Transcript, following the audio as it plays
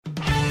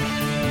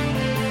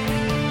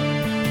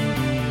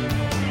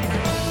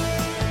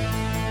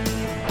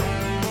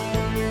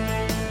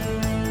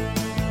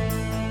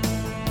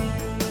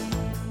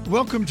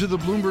Welcome to the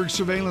Bloomberg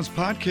Surveillance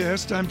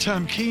Podcast. I'm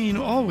Tom Keene,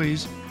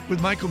 always with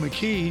Michael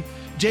McKee.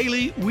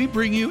 Daily, we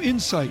bring you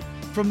insight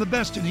from the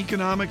best in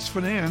economics,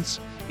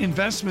 finance,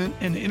 investment,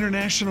 and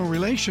international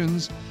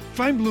relations.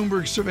 Find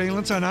Bloomberg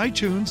Surveillance on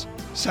iTunes,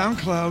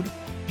 SoundCloud,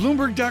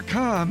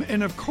 Bloomberg.com,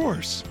 and of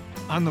course,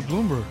 on the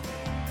Bloomberg.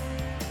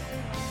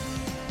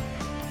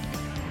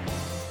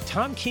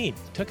 Tom Keene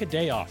took a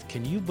day off.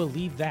 Can you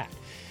believe that?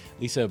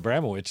 Lisa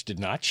Abramowicz did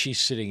not. She's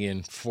sitting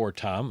in for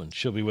Tom, and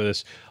she'll be with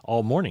us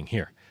all morning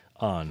here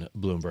on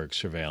Bloomberg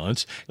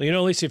Surveillance. You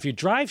know, Lisa, if you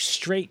drive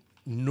straight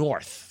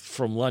north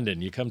from London,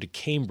 you come to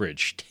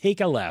Cambridge, take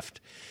a left,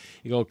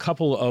 you go a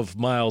couple of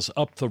miles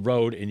up the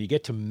road, and you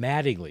get to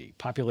Mattingley,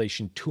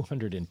 population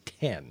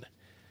 210.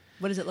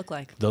 What does it look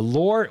like? The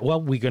Lord, well,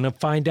 we're going to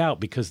find out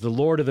because the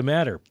Lord of the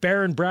Matter,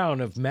 Baron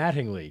Browne of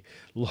Mattingley,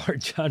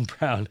 Lord John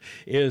Browne,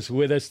 is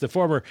with us, the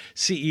former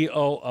CEO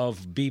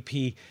of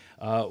BP,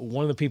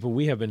 one of the people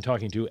we have been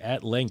talking to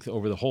at length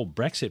over the whole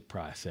Brexit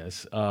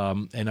process,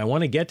 and I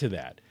want to get to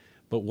that.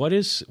 But what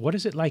is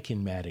it like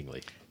in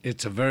Mattingley?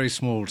 It's a very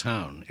small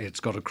town.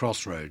 It's got a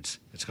crossroads.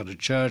 It's got a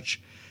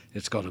church,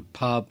 it's got a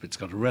pub, it's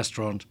got a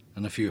restaurant,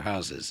 and a few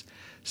houses.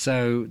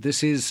 So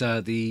this is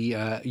the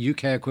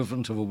UK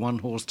equivalent of a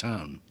one-horse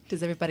town.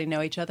 Does everybody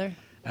know each other?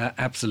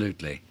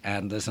 Absolutely.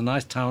 And there's a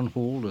nice town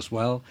hall as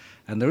well.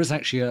 And there is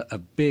actually a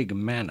big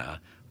manor,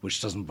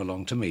 which doesn't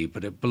belong to me,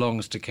 but it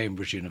belongs to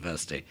Cambridge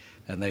University.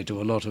 And they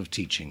do a lot of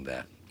teaching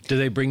there. Do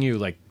they bring you,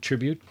 like,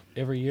 tribute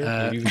every year?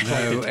 No,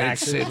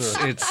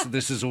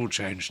 this has all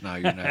changed now,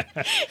 you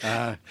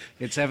know.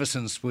 It's ever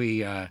since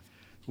we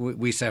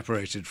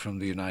separated from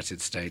the United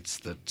States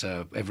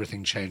that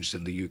everything changed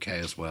in the UK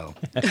as well.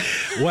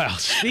 Well,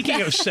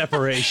 speaking of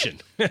separation,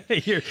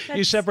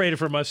 you separated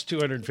from us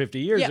 250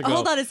 years ago.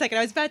 Hold on a second.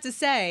 I was about to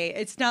say,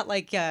 it's not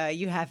like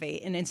you have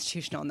an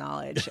institutional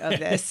knowledge of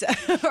this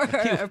or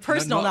a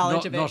personal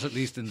knowledge of it. Not at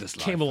least in this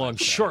life. Came along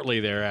shortly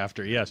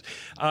thereafter, yes.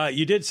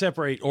 You did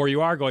separate, or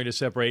you are going to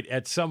separate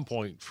at some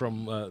point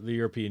from the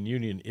European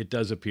Union. It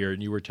does appear,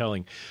 and you were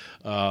telling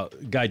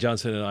Guy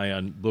Johnson and I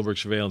on Bloomberg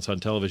Surveillance on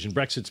television,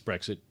 Brexit's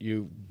Brexit.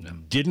 You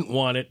didn't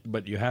want it,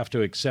 but you have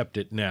to accept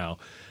it now.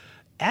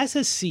 As a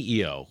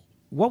CEO,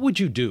 what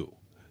would you do?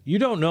 You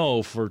don't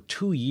know for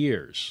 2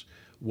 years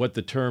what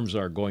the terms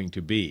are going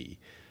to be.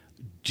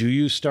 Do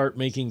you start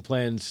making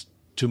plans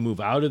to move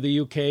out of the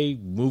UK,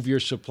 move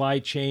your supply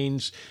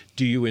chains?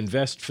 Do you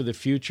invest for the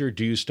future?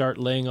 Do you start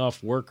laying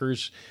off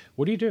workers?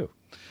 What do you do?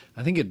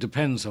 I think it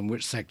depends on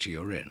which sector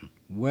you're in.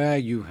 Where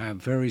you have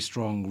very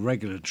strong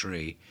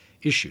regulatory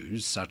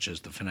issues, such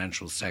as the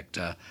financial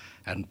sector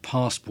and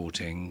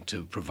passporting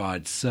to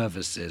provide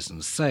services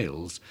and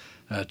sales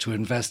to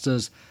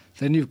investors,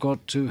 then you've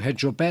got to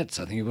hedge your bets.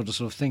 I think you've got to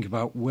sort of think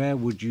about where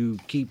would you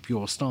keep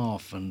your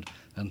staff and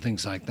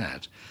things like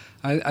that.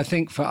 I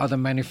think for other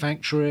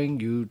manufacturing,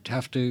 you'd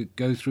have to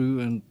go through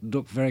and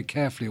look very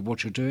carefully at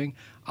what you're doing.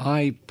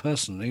 I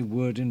personally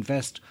would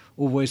invest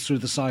always through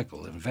the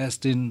cycle,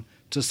 invest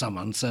into some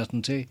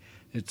uncertainty.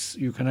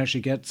 You can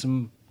actually get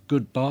some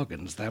good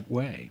bargains that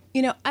way.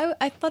 You know,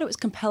 I thought it was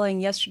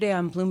compelling yesterday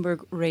on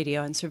Bloomberg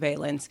Radio and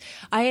Surveillance.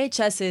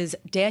 IHS's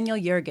Daniel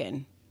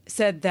Yergin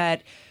said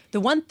that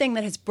the one thing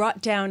that has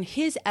brought down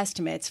his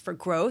estimates for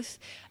growth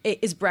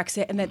is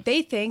Brexit, and that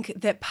they think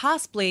that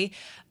possibly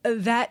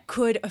that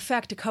could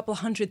affect a couple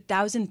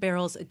 100,000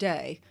 barrels a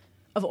day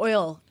of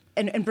oil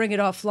and bring it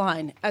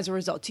offline as a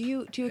result. Do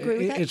you agree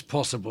with that? It's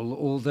possible,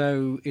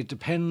 although it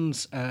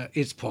depends.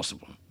 It's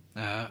possible.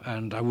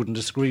 And I wouldn't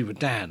disagree with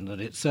Dan that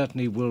it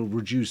certainly will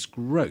reduce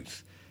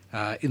growth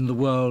in the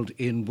world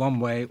in one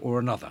way or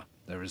another.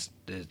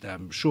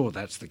 I'm sure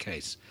that's the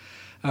case.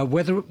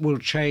 Whether it will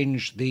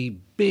change the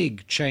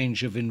big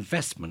change of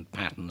investment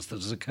patterns that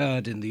has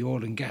occurred in the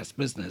oil and gas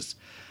business,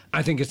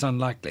 I think it's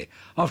unlikely.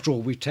 After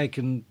all, we've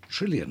taken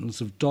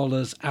trillions of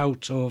dollars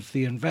out of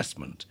the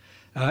investment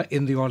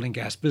in the oil and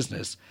gas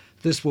business.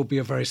 This will be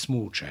a very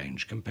small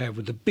change compared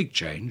with the big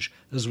change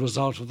as a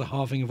result of the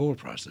halving of oil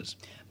prices.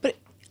 But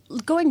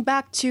going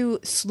back to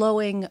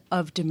slowing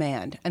of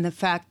demand and the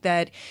fact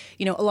that,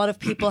 you know, a lot of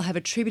people have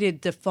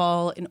attributed the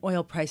fall in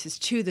oil prices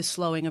to the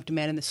slowing of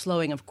demand and the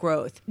slowing of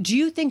growth. Do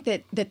you think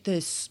that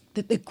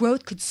the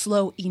growth could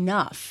slow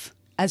enough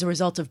as a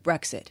result of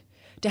Brexit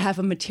to have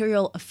a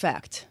material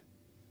effect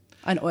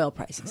on oil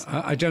prices?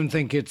 I don't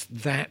think it's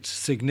that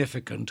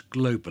significant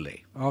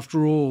globally.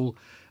 After all,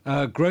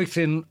 growth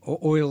in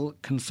oil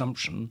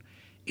consumption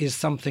is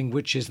something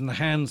which is in the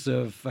hands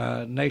of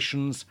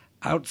nations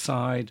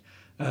outside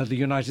the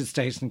United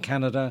States and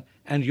Canada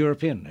and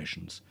European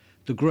nations.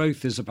 The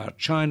growth is about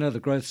China, the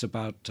growth's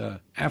about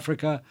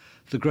Africa,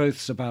 the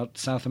growth's about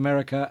South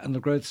America, and the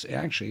growth's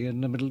actually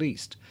in the Middle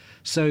East.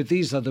 So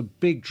these are the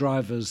big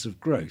drivers of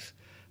growth.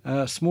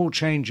 Small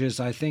changes,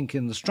 I think,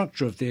 in the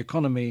structure of the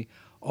economy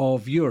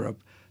of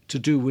Europe to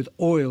do with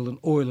oil and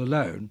oil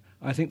alone,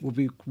 I think will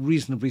be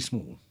reasonably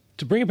small.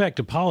 To bring it back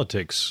to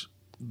politics,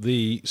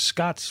 the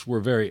Scots were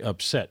very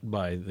upset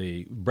by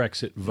the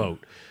Brexit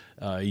vote.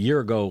 A year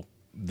ago,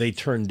 they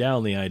turned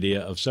down the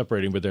idea of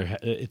separating, but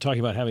they're talking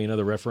about having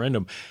another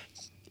referendum.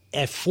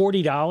 At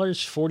 $40,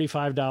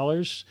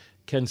 $45,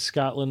 can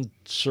Scotland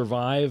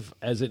survive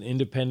as an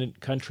independent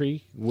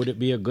country? Would it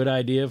be a good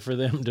idea for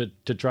them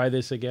to try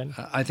this again?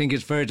 I think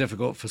it's very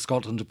difficult for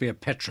Scotland to be a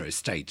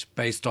petro-state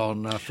based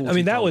on $40 I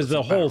mean, that was the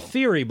a whole barrel.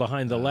 theory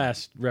behind the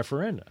last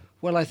referendum.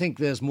 Well, I think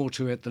there's more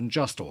to it than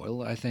just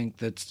oil. I think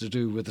that's to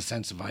do with a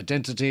sense of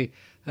identity,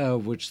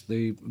 which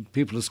the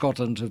people of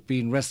Scotland have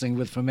been wrestling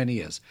with for many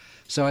years.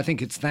 So I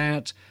think it's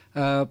that,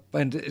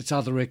 and it's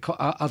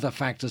other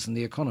factors in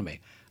the economy.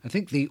 I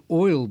think the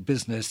oil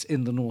business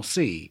in the North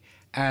Sea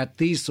at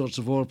these sorts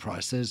of oil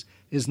prices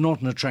is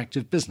not an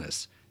attractive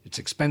business. It's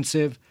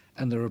expensive,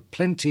 and there are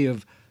plenty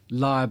of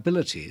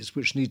liabilities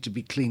which need to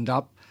be cleaned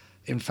up.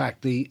 In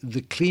fact, the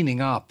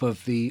cleaning up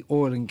of the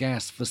oil and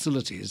gas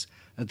facilities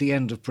at the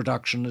end of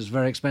production is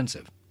very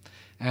expensive.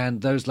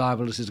 And those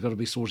liabilities have got to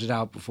be sorted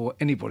out before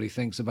anybody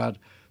thinks about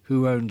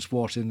who owns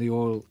what in the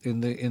oil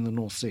in the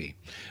North Sea.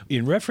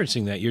 In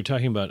referencing that, you're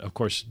talking about, of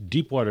course,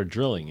 deep water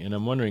drilling, and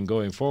I'm wondering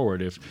going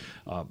forward if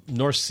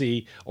North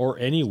Sea or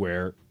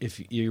anywhere,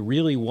 if you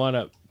really want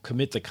to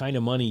commit the kind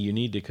of money you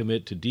need to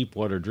commit to deep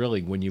water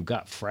drilling when you've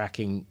got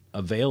fracking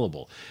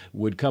available,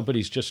 would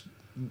companies just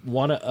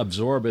want to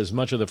absorb as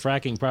much of the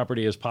fracking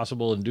property as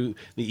possible and do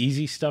the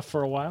easy stuff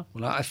for a while?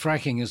 Well,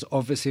 fracking is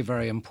obviously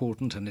very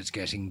important, and it's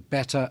getting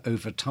better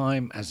over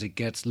time as it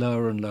gets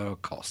lower and lower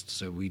costs.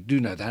 So we do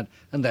know that,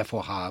 and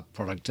therefore higher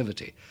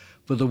productivity.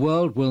 But the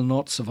world will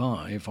not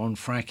survive on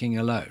fracking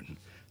alone.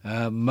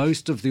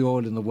 Most of the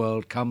oil in the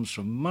world comes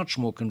from much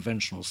more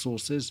conventional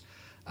sources.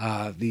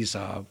 These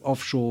are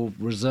offshore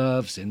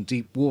reserves in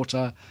deep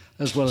water,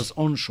 as well as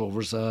onshore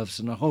reserves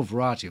in a whole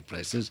variety of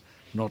places,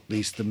 not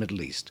least the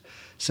Middle East.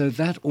 So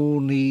that all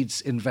needs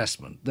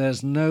investment.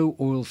 There's no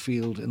oil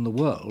field in the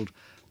world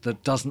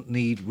that doesn't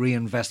need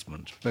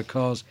reinvestment,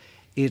 because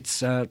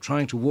it's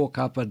trying to walk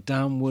up a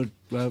downward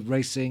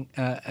racing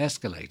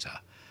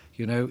escalator.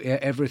 You know,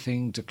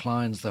 everything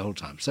declines the whole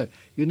time. So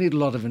you need a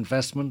lot of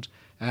investment,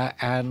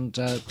 and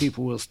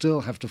people will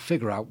still have to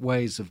figure out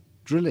ways of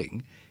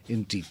drilling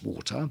in deep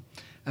water,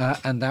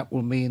 and that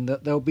will mean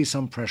that there'll be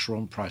some pressure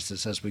on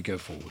prices as we go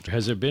forward.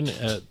 Has there been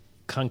a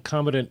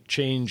concomitant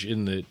change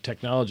in the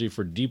technology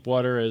for deep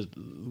water as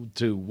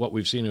to what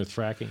we've seen with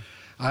fracking?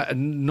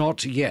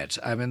 Not yet.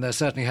 I mean, there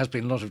certainly has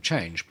been a lot of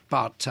change,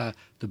 but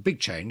the big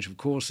change, of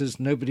course, is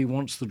nobody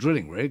wants the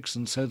drilling rigs,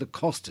 and so the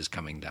cost is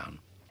coming down.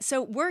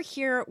 So we're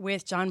here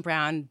with John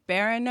Browne,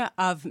 Baron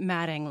of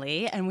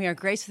Mattingly, and we are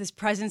graced with his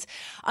presence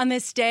on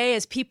this day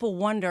as people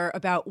wonder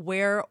about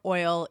where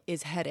oil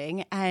is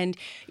heading. And,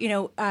 you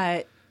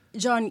know,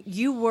 John,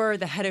 you were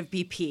the head of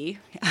BP,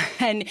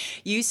 and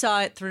you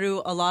saw it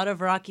through a lot of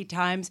rocky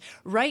times.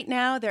 Right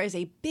now, there is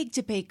a big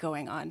debate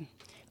going on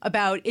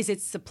about, is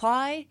it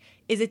supply,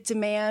 is it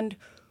demand?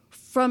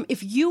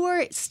 If you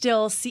were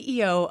still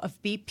CEO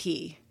of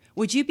BP,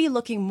 would you be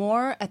looking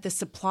more at the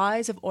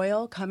supplies of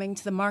oil coming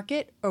to the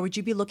market, or would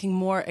you be looking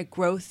more at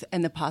growth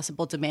and the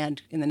possible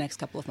demand in the next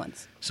couple of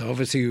months? So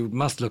obviously you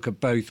must look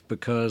at both,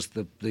 because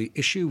the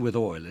issue with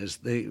oil is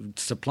the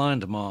supply and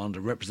demand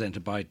are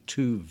represented by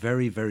two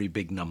very, very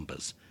big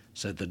numbers.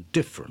 So the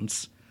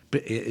difference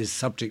is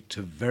subject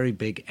to very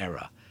big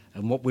error.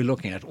 And what we're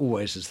looking at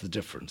always is the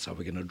difference. Are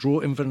we going to draw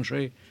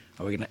inventory?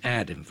 Are we going to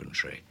add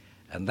inventory?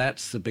 And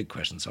that's the big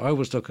question. So I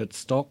always look at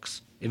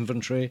stocks,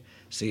 inventory,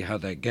 see how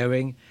they're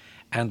going.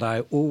 And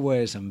I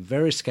always am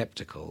very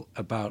skeptical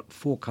about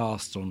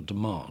forecasts on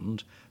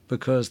demand,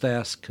 because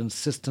they're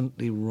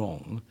consistently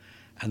wrong,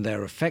 and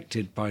they're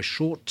affected by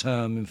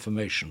short-term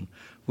information,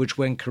 which,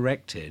 when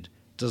corrected,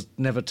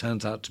 never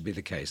turns out to be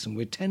the case. And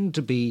we tend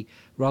to be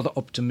rather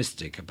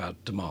optimistic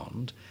about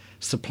demand.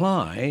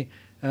 Supply,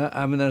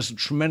 I mean, there's a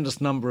tremendous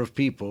number of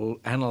people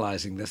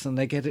analysing this, and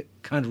they get it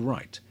kind of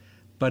right.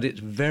 But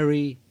it's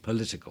very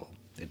political.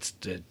 It's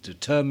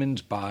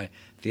determined by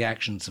the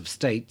actions of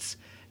states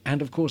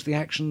and, of course, the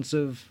actions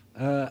of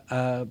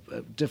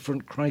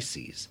different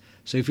crises.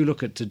 So if you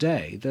look at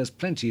today, there's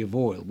plenty of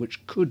oil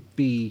which could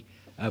be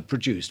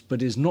produced,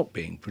 but is not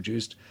being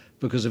produced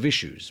because of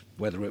issues,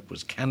 whether it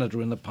was Canada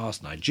in the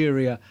past,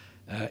 Nigeria,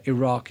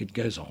 Iraq, it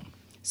goes on.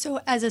 So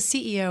as a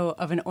CEO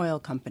of an oil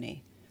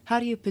company, how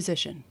do you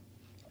position?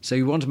 So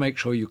you want to make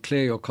sure you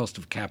clear your cost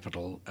of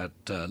capital at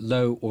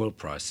low oil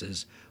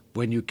prices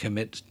when you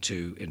commit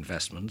to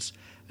investments.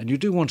 And you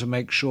do want to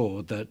make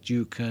sure that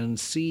you can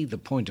see the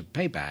point of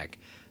payback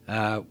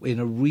in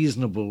a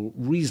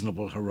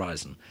reasonable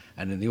horizon.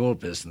 And in the oil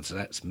business,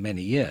 that's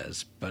many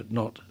years, but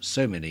not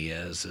so many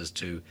years as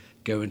to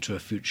go into a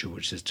future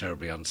which is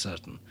terribly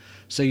uncertain.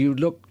 So you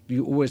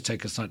always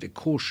take a slightly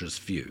cautious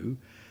view,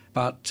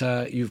 but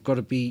you've got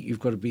to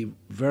be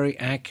very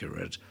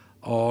accurate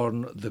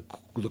on the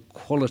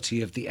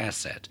quality of the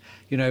asset.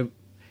 You know,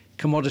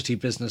 commodity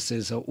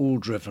businesses are all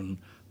driven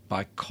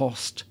by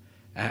cost,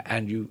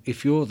 and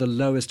if you're the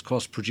lowest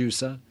cost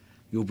producer,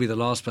 you'll be the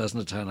last person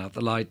to turn out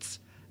the lights,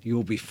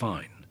 you'll be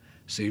fine.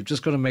 So you've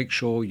just got to make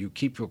sure you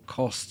keep your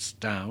costs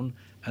down,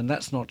 and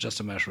that's not just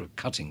a matter of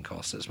cutting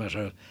costs, it's a matter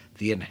of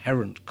the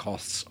inherent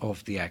costs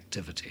of the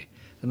activity.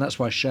 And that's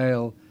why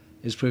shale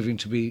is proving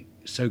to be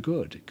so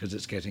good because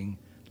it's getting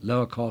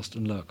lower cost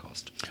and lower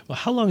cost. Well,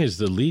 how long is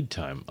the lead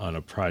time on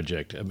a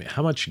project? I mean,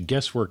 how much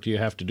guesswork do you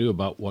have to do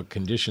about what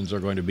conditions are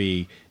going to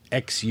be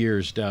X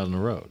years down the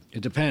road?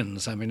 It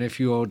depends. I mean, if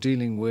you're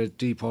dealing with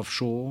deep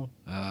offshore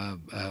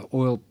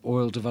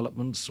oil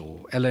developments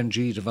or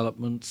LNG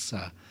developments,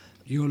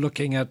 you're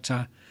looking at,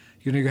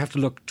 you have to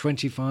look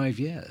 25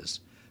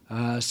 years.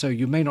 So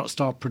you may not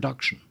start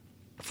production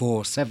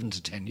for 7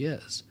 to 10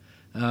 years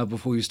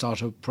before you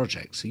start a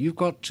project. So you've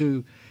got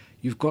to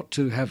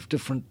have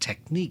different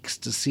techniques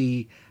to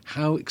see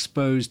how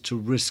exposed to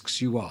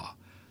risks you are.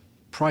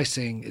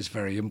 Pricing is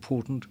very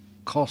important.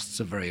 Costs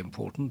are very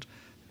important.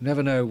 You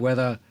never know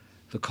whether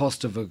the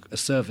cost of a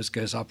service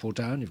goes up or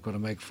down. You've got to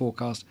make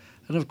forecasts.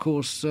 And, of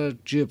course,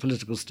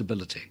 geopolitical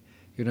stability.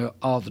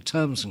 Are the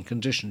terms and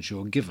conditions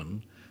you're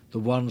given the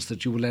ones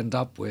that you will end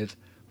up with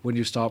when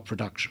you start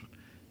production?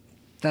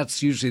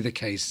 That's usually the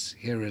case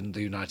here in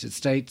the United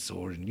States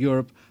or in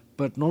Europe,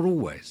 but not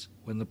always.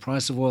 When the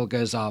price of oil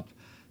goes up,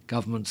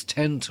 governments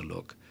tend to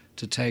look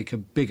to take a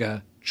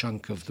bigger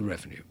chunk of the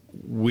revenue.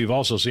 We've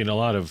also seen a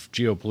lot of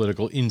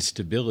geopolitical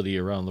instability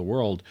around the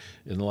world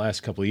in the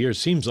last couple of years.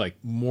 Seems like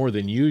more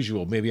than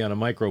usual, maybe on a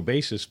micro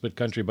basis, but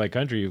country by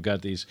country, you've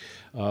got these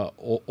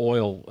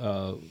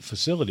oil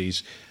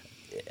facilities.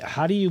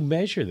 How do you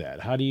measure that?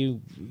 How do you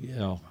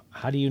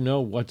know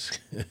what's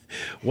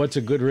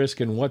a good risk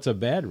and what's a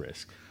bad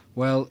risk?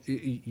 Well,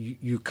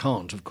 you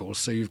can't, of course,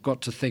 so you've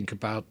got to think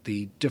about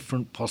the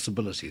different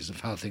possibilities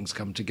of how things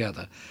come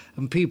together.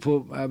 And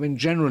people, I mean,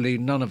 generally,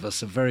 none of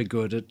us are very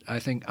good at, I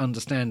think,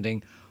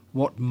 understanding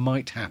what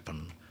might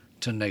happen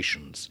to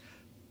nations.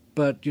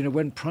 But,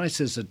 when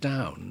prices are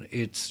down,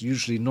 it's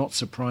usually not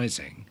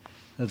surprising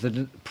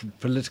that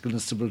political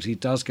instability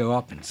does go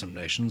up in some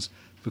nations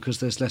because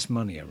there's less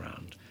money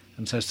around.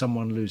 And so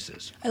someone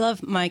loses. I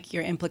love, Mike,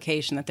 your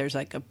implication that there's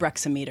like a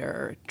Breximeter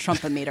or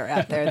Trumpometer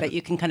out there that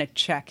you can kind of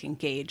check and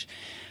gauge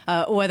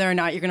whether or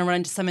not you're going to run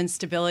into some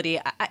instability.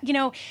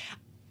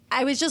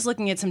 I was just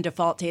looking at some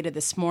default data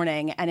this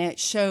morning, and it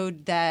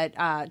showed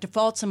that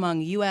defaults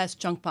among U.S.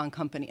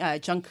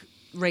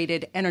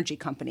 junk-rated energy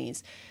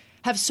companies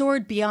have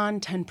soared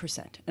beyond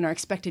 10% and are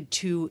expected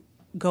to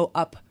go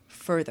up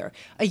further.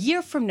 A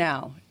year from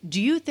now,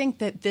 do you think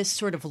that this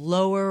sort of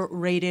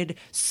lower-rated,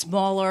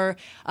 smaller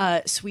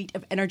suite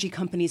of energy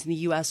companies in the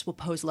U.S. will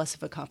pose less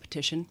of a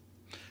competition?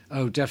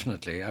 Oh,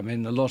 definitely. I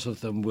mean, a lot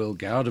of them will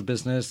go out of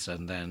business,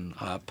 and then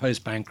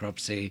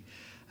post-bankruptcy,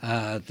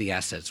 the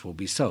assets will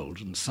be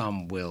sold, and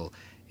some will,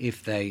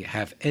 if they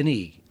have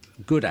any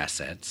good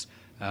assets.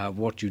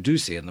 What you do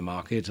see in the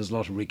market is a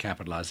lot of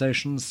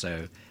recapitalizations,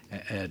 so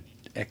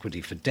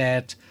equity for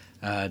debt,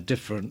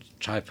 different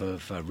type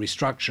of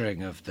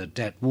restructuring of the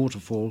debt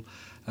waterfall.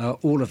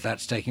 All of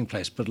that's taking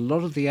place. But a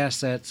lot of the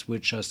assets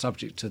which are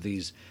subject to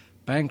these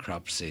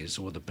bankruptcies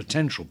or the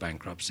potential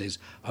bankruptcies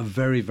are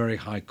very, very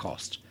high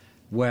cost,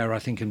 where I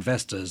think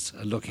investors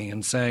are looking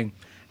and saying,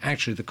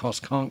 actually, the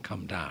cost can't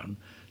come down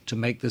to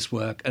make this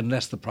work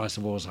unless the price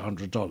of oil is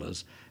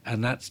 $100,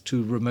 and that's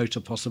too remote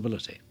a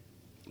possibility.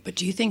 But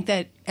do you think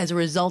that as a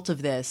result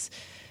of this,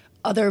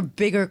 other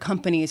bigger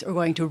companies are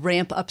going to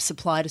ramp up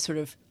supply to sort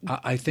of...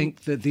 I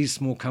think that these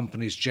small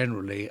companies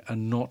generally are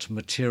not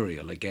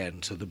material,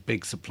 again, to the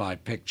big supply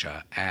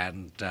picture.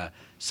 And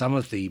some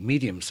of the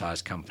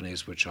medium-sized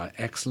companies, which are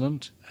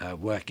excellent,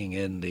 working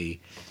in the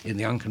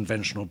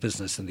unconventional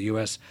business in the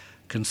U.S.,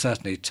 can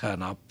certainly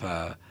turn up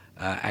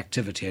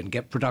activity and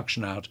get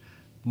production out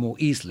more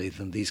easily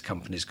than these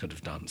companies could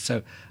have done.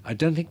 So I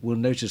don't think we'll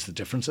notice the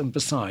difference. And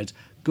besides,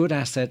 good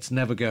assets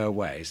never go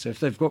away. So if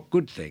they've got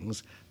good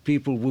things,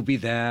 people will be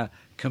there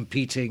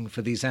competing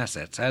for these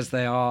assets, as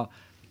they are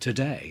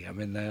today. I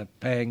mean, they're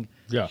paying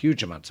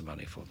huge amounts of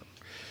money for them.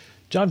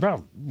 John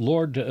Browne,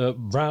 Lord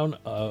Browne,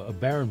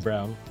 Baron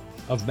Browne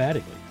of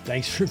Mattingly.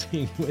 Thanks for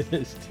being with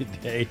us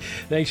today.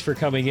 Thanks for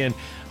coming in.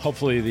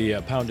 Hopefully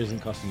the pound isn't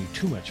costing you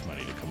too much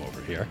money to come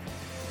over here.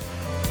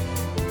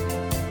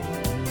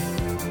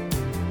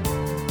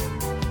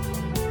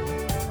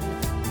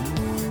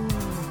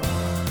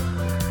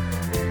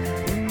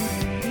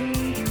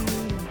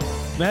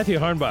 Matthew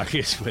Hornbach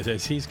is with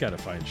us. He's got to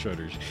find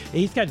shoulders.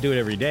 He's got to do it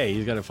every day.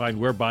 He's got to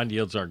find where bond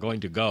yields are going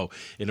to go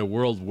in a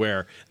world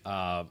where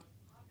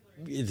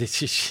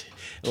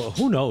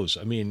who knows?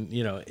 I mean,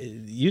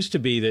 it used to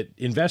be that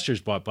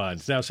investors bought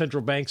bonds. Now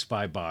central banks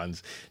buy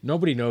bonds.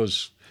 Nobody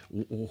knows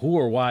who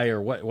or why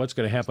or what's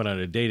going to happen on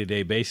a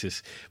day-to-day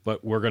basis,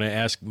 but we're going to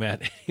ask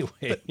Matt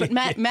anyway.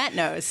 But Matt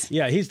knows.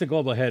 Yeah, he's the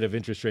global head of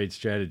interest rate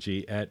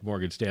strategy at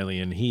Morgan Stanley,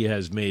 and he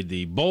has made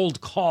the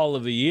bold call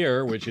of the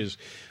year, which is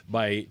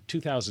by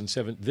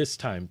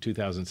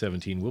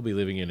 2017, we'll be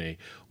living in a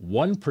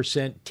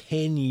 1%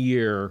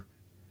 10-year,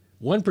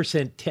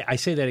 1%, I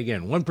say that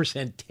again,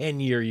 1%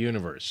 10-year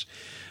universe,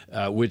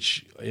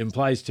 which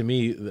implies to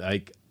me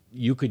like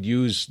you could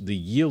use the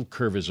yield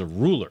curve as a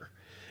ruler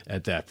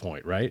at that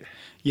point, right?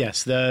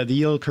 Yes, the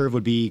yield curve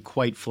would be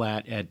quite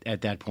flat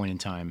at that point in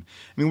time.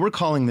 I mean, we're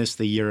calling this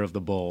the year of the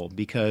bull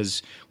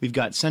because we've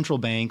got central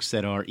banks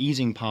that are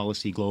easing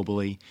policy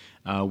globally.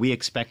 We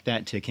expect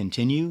that to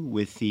continue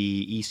with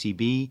the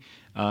ECB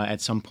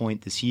at some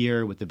point this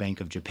year, with the Bank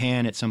of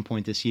Japan at some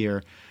point this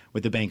year,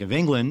 with the Bank of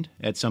England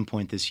at some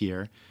point this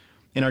year.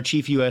 And our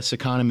chief U.S.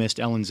 economist,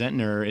 Ellen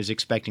Zentner, is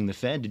expecting the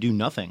Fed to do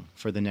nothing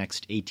for the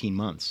next 18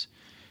 months.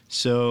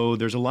 So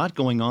there's a lot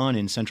going on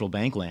in central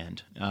bank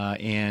land,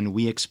 and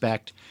we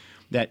expect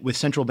that with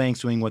central banks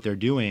doing what they're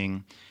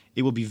doing,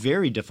 it will be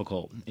very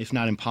difficult, if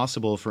not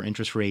impossible, for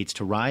interest rates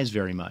to rise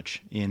very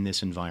much in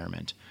this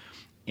environment.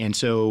 And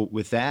so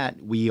with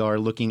that, we are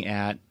looking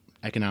at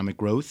economic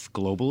growth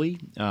globally,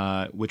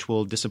 which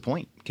will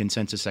disappoint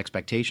consensus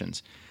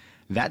expectations.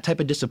 That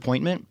type of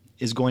disappointment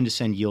is going to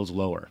send yields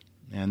lower,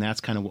 and that's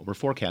kind of what we're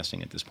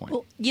forecasting at this point.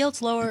 Well,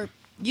 yields lower.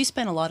 You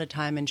spent a lot of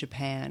time in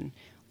Japan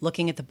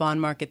looking at the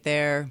bond market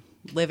there,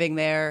 living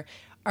there.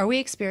 Are we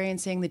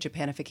experiencing the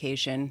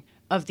Japanification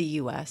of the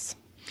U.S.?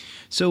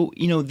 So,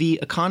 the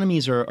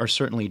economies are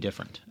certainly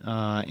different.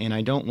 And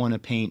I don't want to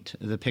paint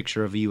the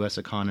picture of a U.S.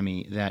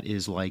 economy that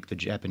is like the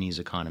Japanese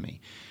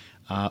economy.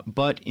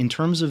 But in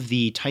terms of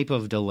the type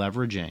of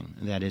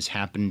deleveraging that has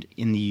happened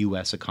in the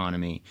U.S.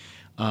 economy,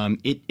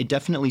 it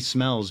definitely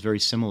smells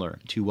very similar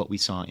to what we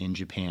saw in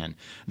Japan.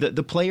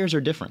 The players are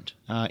different.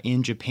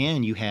 In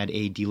Japan, you had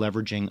a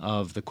deleveraging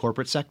of the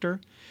corporate sector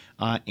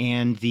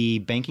and the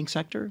banking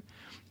sector.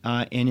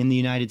 And in the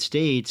United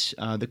States,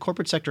 the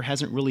corporate sector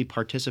hasn't really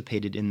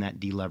participated in that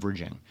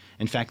deleveraging.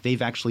 In fact,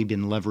 they've actually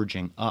been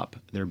leveraging up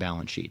their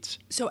balance sheets.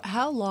 So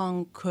how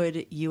long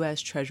could U.S.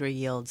 Treasury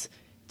yields,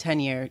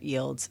 10-year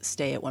yields,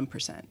 stay at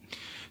 1%?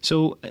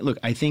 So, look,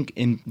 I think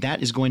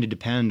that is going to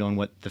depend on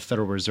what the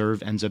Federal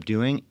Reserve ends up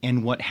doing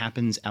and what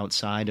happens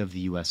outside of the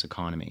U.S.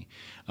 economy.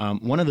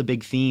 One of the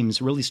big themes,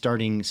 really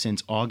starting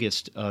since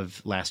August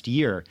of last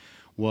year,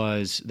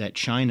 was that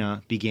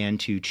China began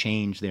to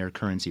change their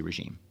currency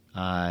regime,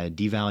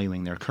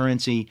 devaluing their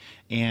currency,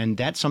 and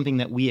that's something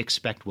that we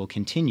expect will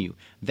continue.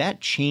 That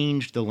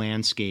changed the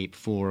landscape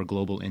for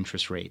global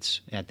interest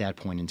rates at that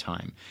point in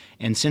time.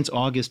 And since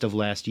August of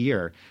last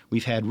year,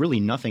 we've had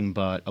really nothing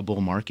but a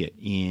bull market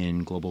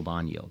in global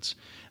bond yields.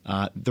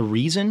 The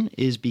reason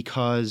is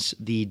because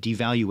the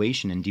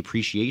devaluation and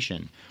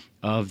depreciation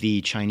of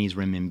the Chinese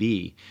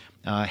renminbi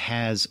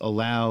has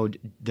allowed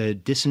the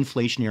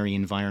disinflationary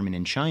environment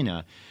in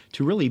China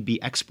to really be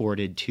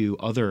exported to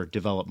other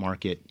developed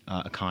market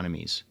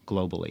economies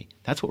globally.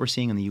 That's what we're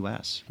seeing in the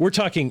U.S. We're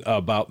talking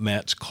about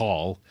Matt's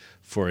call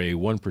for a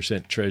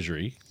 1%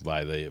 Treasury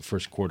by the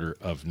first quarter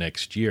of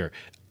next year.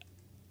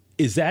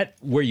 Is that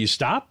where you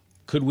stop?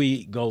 Could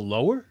we go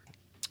lower?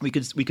 We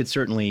could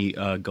certainly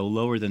go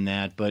lower than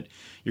that, but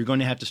you're going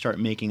to have to start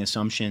making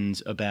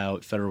assumptions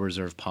about Federal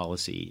Reserve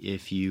policy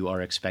if you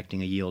are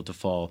expecting a yield to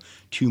fall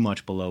too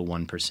much below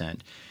 1%.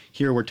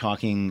 Here we're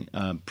talking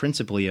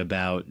principally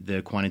about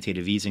the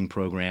quantitative easing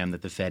program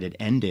that the Fed had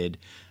ended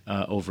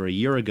over a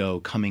year ago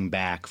coming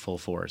back full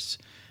force.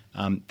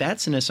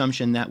 That's an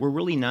assumption that we're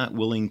really not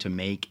willing to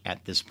make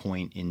at this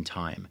point in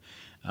time.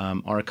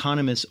 Our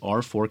economists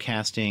are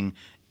forecasting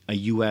a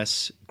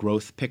U.S.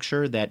 growth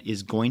picture that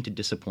is going to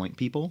disappoint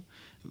people.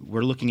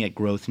 We're looking at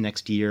growth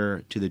next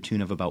year to the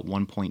tune of about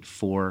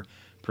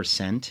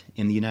 1.4%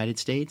 in the United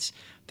States.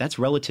 That's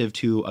relative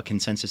to a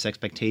consensus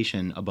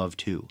expectation above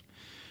 2%.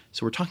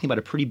 So we're talking about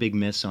a pretty big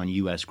miss on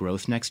U.S.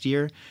 growth next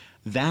year.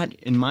 That,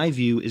 in my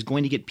view, is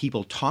going to get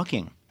people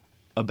talking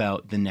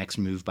about the next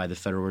move by the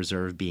Federal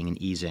Reserve being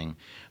an easing.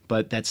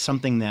 But that's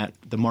something that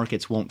the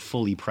markets won't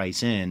fully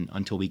price in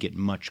until we get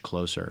much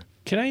closer.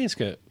 Can I ask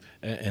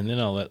and then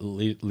I'll let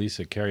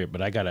Lisa carry it,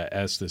 but I got to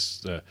ask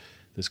this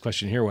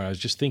question here when I was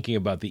just thinking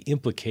about the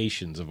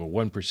implications of a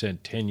 1%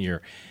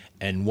 10-year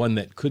and one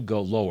that could go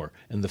lower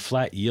and the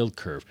flat yield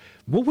curve.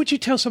 What would you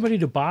tell somebody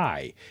to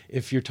buy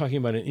if you're talking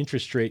about an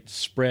interest rate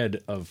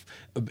spread of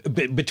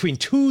between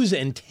 2s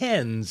and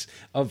 10s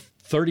of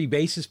 30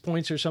 basis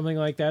points or something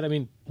like that? I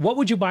mean, what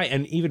would you buy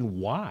and even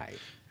why?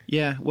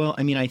 Yeah, well,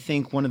 I mean, I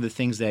think one of the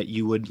things that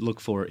you would look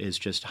for is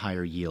just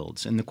higher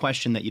yields. And the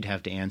question that you'd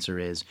have to answer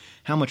is,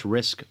 how much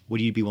risk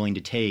would you be willing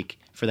to take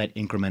for that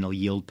incremental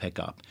yield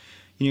pickup?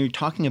 You're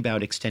talking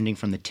about extending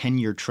from the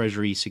 10-year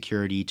Treasury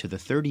security to the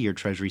 30-year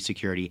Treasury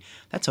security.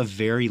 That's a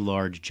very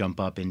large jump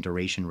up in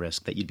duration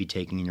risk that you'd be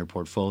taking in your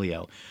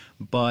portfolio.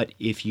 But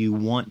if you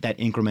want that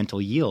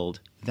incremental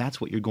yield,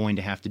 that's what you're going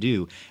to have to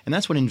do. And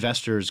that's what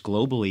investors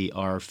globally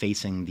are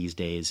facing these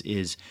days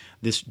is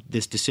this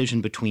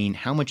decision between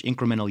how much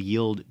incremental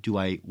yield do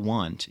I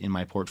want in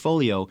my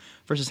portfolio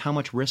versus how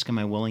much risk am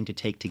I willing to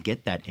take to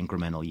get that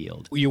incremental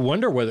yield. You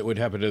wonder what would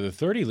happen to the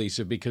 30,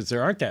 Lisa, because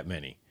there aren't that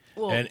many.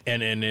 Well,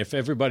 and if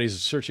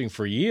everybody's searching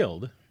for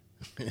yield,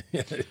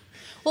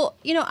 Well,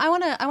 I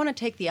want to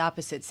take the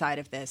opposite side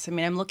of this. I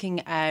mean, I'm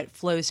looking at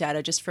flows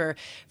data just for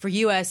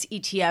U.S.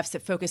 ETFs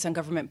that focus on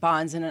government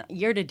bonds, and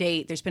year to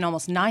date, there's been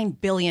almost $9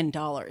 billion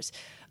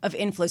of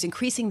inflows,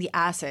 increasing the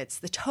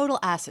total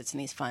assets in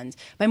these funds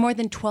by more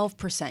than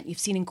 12%. You've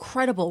seen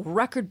incredible,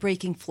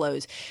 record-breaking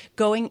flows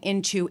going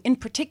into, in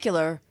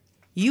particular,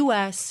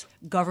 U.S.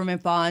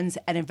 government bonds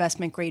and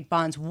investment-grade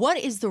bonds. What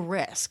is the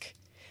risk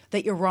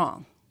that you're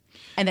wrong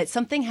and that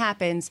something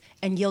happens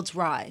and yields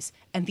rise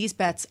and these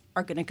bets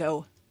are going to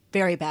go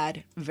very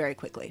bad very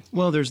quickly?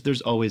 Well,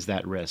 there's always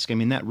that risk. I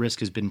mean, that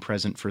risk has been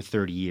present for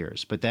 30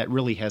 years, but that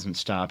really hasn't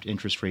stopped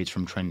interest rates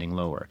from trending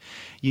lower.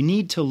 You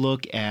need to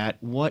look at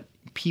what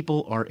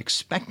people are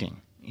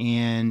expecting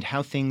and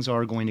how things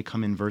are going to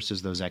come in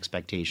versus those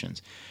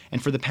expectations.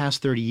 And for the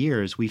past 30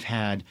 years, we've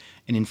had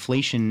an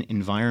inflation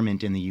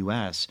environment in the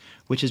U.S.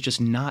 which has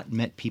just not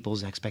met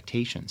people's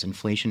expectations.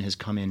 Inflation has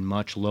come in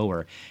much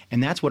lower,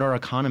 and that's what our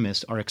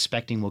economists are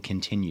expecting will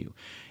continue.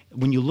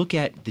 When you look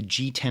at the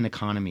G10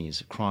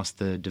 economies across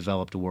the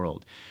developed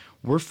world,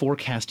 we're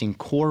forecasting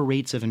core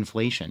rates of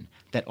inflation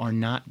that are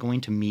not going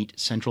to meet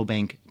central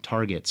bank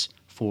targets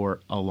for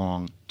a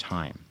long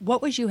time.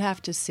 What would you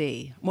have to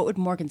see? What would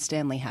Morgan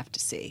Stanley have to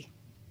see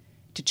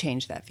to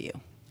change that view?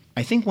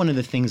 I think one of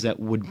the things that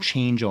would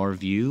change our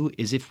view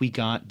is if we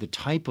got the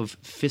type of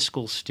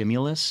fiscal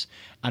stimulus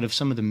out of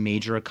some of the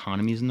major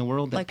economies in the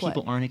world that Like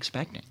people what? aren't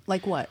expecting.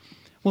 Like what?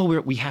 Well,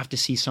 we have to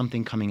see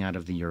something coming out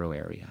of the euro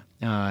area.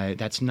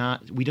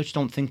 We just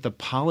don't think the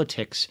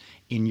politics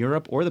in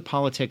Europe or the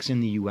politics in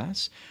the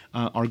U.S.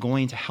 Are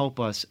going to help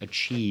us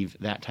achieve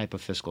that type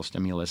of fiscal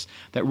stimulus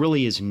that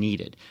really is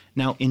needed.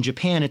 Now, in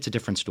Japan, it's a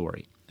different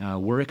story.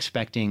 We're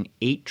expecting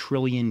 8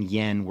 trillion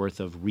yen worth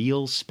of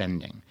real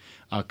spending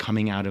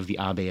coming out of the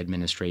Abe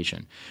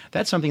administration.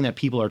 That's something that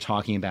people are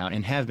talking about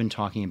and have been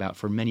talking about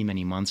for many,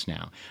 many months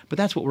now. But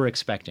that's what we're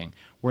expecting.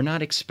 We're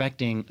not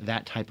expecting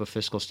that type of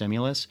fiscal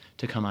stimulus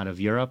to come out of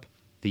Europe,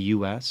 the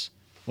U.S.,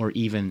 or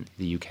even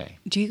the UK.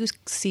 Do you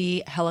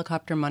see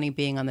helicopter money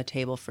being on the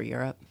table for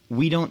Europe?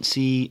 We don't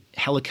see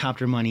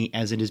helicopter money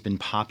as it has been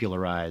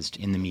popularized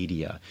in the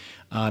media.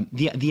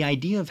 The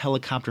idea of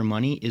helicopter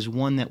money is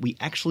one that we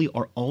actually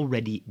are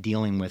already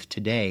dealing with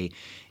today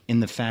in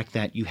the fact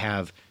that you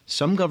have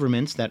some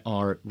governments that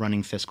are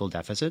running fiscal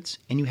deficits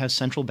and you have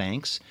central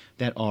banks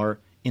that are,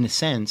 in a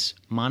sense,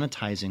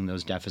 monetizing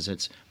those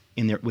deficits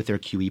with their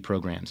QE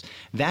programs.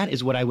 That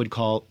is what I would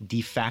call de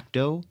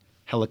facto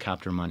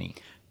helicopter money.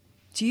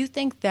 Do you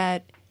think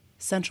that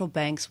central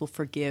banks will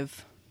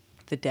forgive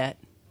the debt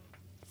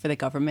for the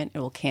government? It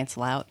will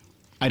cancel out?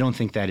 I don't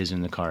think that is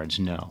in the cards,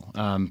 no.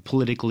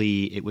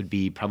 Politically, it would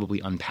be probably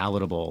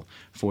unpalatable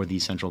for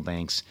these central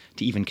banks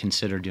to even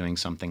consider doing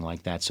something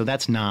like that. So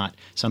that's not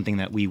something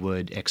that we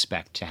would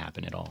expect to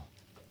happen at all.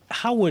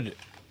 How would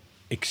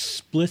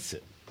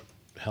explicit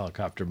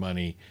helicopter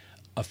money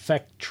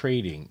affect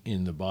trading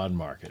in the bond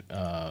market?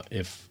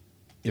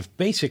 If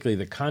basically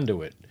the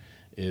conduit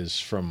is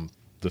from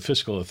the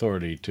fiscal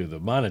authority to the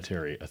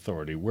monetary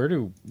authority, where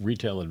do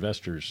retail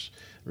investors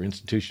or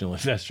institutional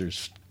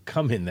investors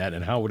come in that,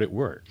 and how would it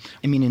work?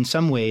 I mean, in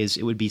some ways,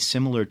 it would be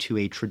similar to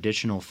a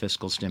traditional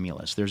fiscal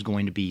stimulus. There's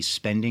going to be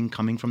spending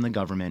coming from the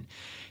government,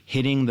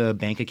 hitting the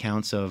bank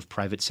accounts of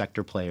private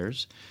sector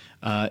players.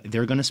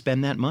 They're going to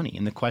spend that money.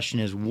 And the question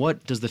is,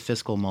 what does the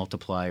fiscal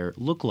multiplier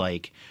look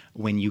like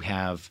when you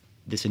have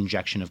this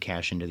injection of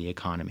cash into the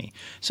economy?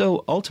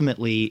 So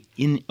ultimately,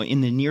 in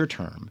the near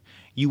term,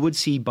 you would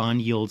see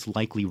bond yields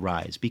likely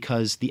rise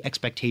because the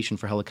expectation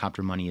for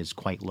helicopter money is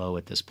quite low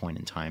at this point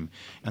in time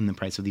and the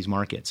price of these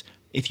markets.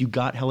 If you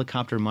got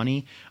helicopter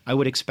money, I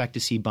would expect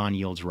to see bond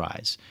yields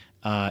rise.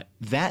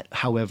 That,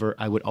 however,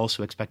 I would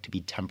also expect to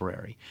be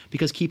temporary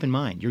because keep in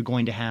mind, you're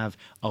going to have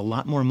a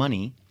lot more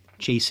money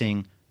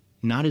chasing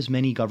not as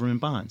many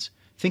government bonds.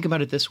 Think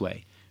about it this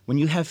way. When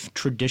you have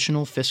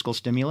traditional fiscal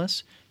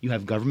stimulus, you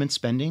have government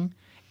spending,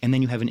 and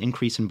then you have an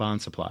increase in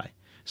bond supply.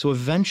 So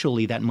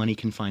eventually that money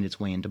can find its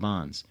way into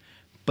bonds.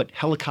 But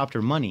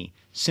helicopter money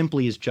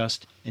simply is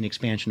just an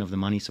expansion of the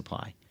money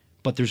supply.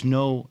 But there's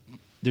no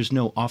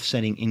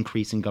offsetting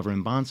increase in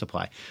government bond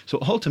supply. So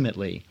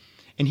ultimately,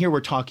 and here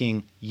we're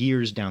talking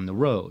years down the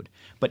road,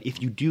 but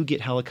if you do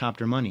get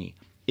helicopter money,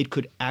 it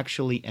could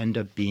actually end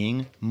up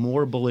being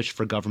more bullish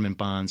for government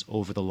bonds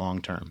over the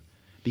long term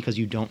because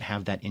you don't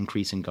have that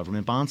increase in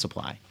government bond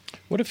supply.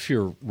 What if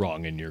you're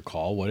wrong in your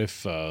call? What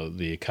if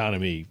the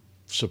economy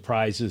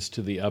surprises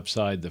to the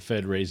upside, the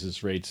Fed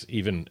raises rates,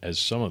 even as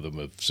some of them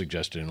have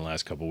suggested in the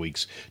last couple of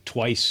weeks,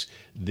 twice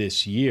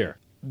this year?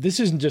 This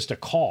isn't just a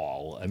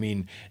call. I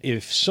mean,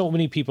 if so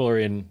many people are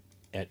in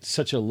at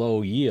such a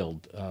low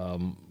yield,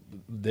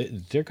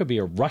 there could be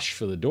a rush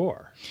for the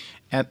door.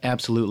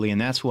 Absolutely, and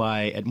that's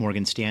why at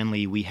Morgan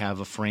Stanley we have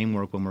a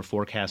framework when we're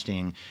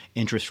forecasting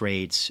interest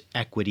rates,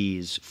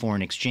 equities,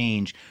 foreign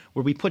exchange,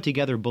 where we put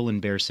together bull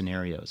and bear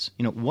scenarios.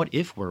 What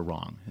if we're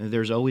wrong?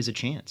 There's always a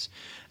chance.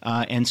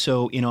 And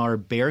so in our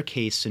bear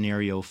case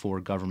scenario for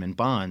government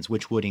bonds,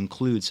 which would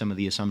include some of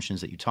the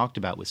assumptions that you talked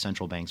about with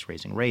central banks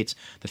raising rates,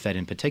 the Fed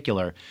in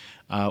particular,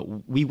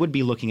 we would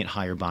be looking at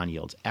higher bond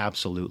yields,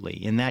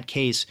 absolutely. In that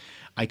case,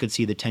 I could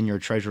see the 10-year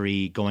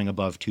Treasury going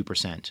above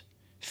 2%.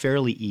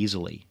 Fairly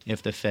easily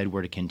if the Fed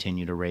were to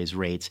continue to raise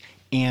rates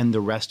and the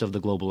rest of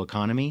the global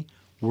economy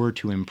were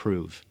to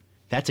improve.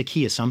 That's a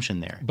key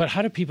assumption there. But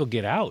how do people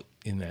get out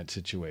in that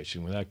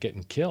situation without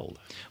getting killed?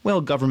 Well,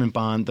 the government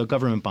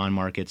bond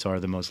markets are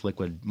the most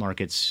liquid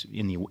markets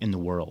in the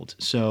world.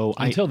 So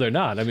until they're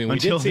not. I mean, we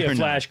did see a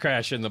flash not.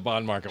 crash in the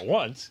bond market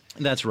once.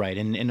 That's right.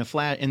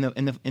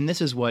 And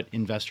this is what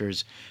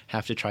investors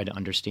have to try to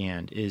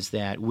understand is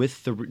that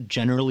with the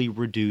generally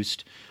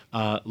reduced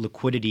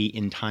liquidity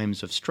in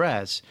times of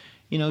stress,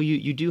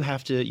 you do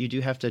have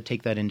to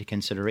take that into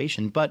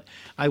consideration. But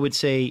I would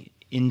say,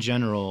 in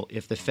general,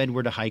 if the Fed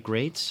were to hike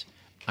rates,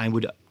 I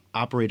would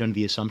operate under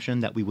the assumption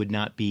that we would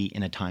not be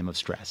in a time of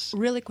stress.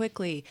 Really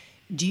quickly,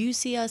 do you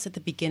see us at the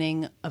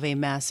beginning of a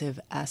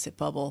massive asset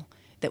bubble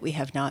that we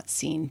have not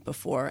seen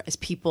before as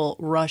people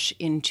rush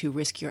into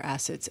riskier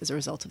assets as a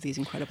result of these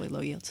incredibly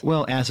low yields?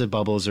 Well, asset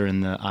bubbles are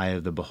in the eye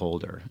of the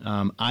beholder.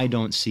 I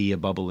don't see a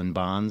bubble in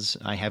bonds.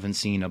 I haven't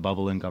seen a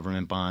bubble in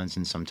government bonds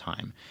in some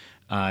time.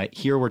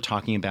 Here we're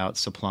talking about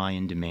supply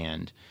and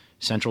demand.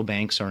 Central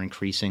banks are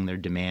increasing their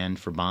demand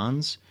for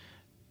bonds.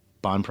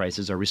 Bond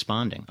prices are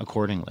responding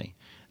accordingly.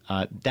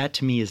 That,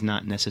 to me, is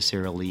not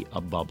necessarily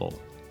a bubble.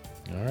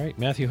 All right.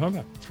 Matthew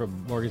Hornbach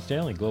from Morgan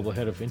Stanley, Global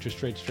Head of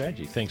Interest Rate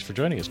Strategy. Thanks for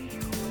joining us.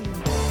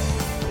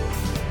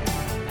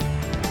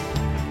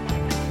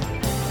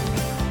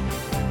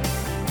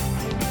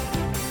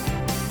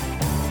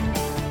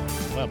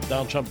 Well,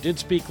 Donald Trump did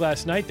speak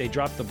last night. They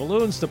dropped the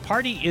balloons. The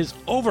party is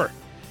over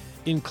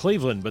in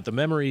Cleveland, but the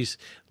memories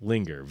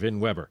linger. Vin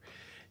Weber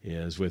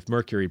is with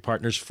Mercury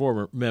Partners,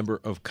 former member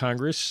of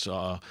Congress,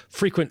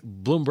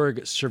 frequent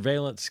Bloomberg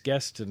surveillance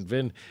guest. And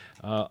Vin,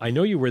 I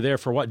know you were there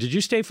for what? Did you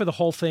stay for the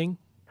whole thing?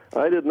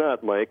 I did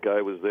not, Mike.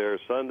 I was there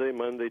Sunday,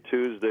 Monday,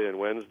 Tuesday, and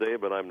Wednesday,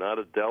 but I'm not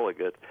a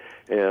delegate.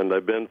 And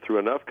I've been through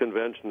enough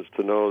conventions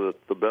to know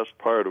that the best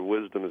part of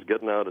wisdom is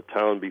getting out of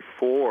town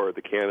before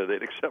the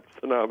candidate accepts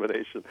the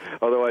nomination.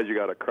 Otherwise, you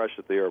got to crush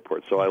at the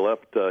airport. So I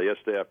left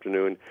yesterday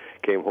afternoon,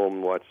 came home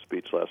and watched the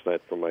speech last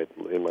night in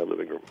my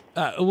living room.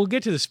 We'll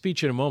get to the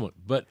speech in a moment,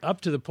 but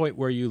up to the point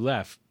where you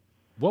left,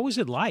 what was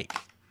it like?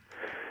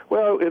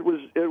 Well, it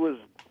was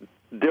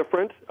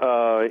different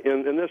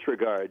in this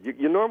regard.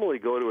 You normally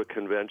go to a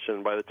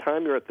convention. By the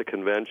time you're at the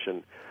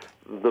convention,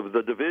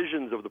 the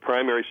divisions of the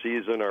primary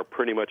season are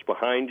pretty much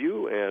behind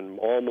you, and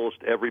almost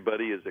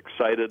everybody is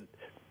excited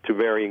to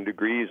varying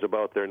degrees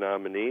about their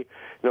nominee.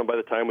 By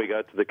the time we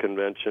got to the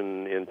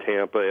convention in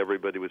Tampa,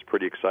 everybody was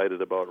pretty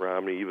excited about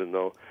Romney, even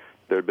though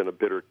there had been a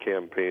bitter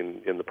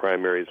campaign in the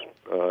primaries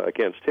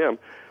against him.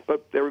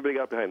 But everybody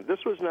got behind him.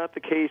 This was not the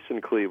case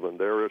in Cleveland.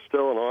 There were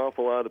still an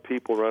awful lot of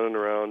people running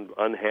around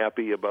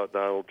unhappy about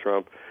Donald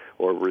Trump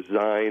or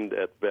resigned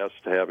at best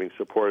to having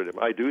supported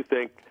him. I do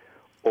think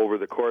over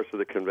the course of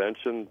the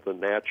convention, the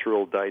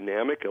natural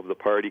dynamic of the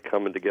party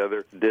coming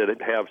together did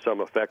have some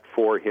effect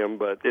for him.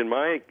 But in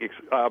my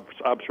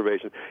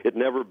observation, it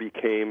never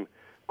became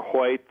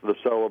quite the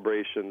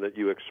celebration that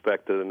you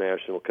expect at a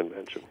national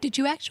convention. Did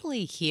you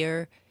actually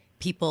hear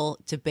people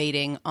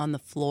debating on the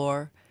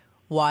floor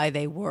why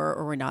they were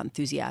or were not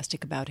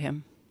enthusiastic about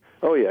him?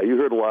 Oh, yeah, you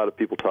heard a lot of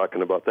people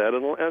talking about that.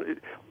 And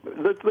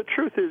the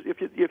truth is,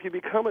 if you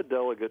become a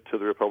delegate to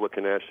the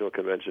Republican National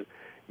Convention,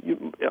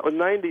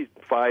 95%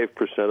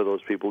 of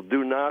those people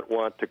do not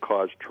want to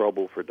cause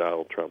trouble for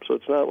Donald Trump. So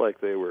it's not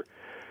like they were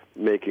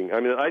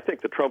I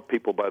think the Trump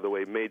people, by the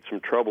way, made some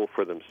trouble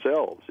for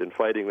themselves in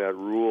fighting that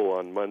rule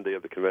on Monday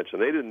of the convention.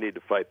 They didn't need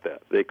to fight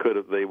that. They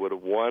would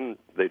have won.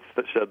 They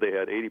said they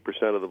had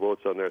 80% of the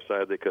votes on their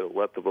side. They could have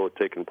let the vote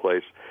taken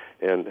place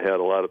and had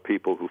a lot of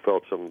people who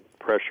felt some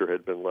pressure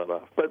had been let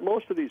off. But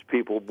most of these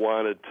people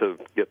wanted to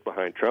get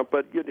behind Trump,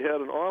 but you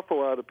had an awful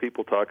lot of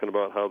people talking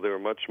about how they were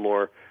much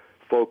more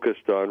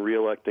focused on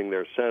reelecting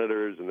their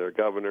senators and their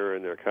governor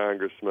and their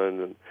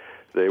congressmen, and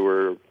they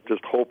were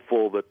just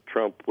hopeful that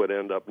Trump would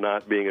end up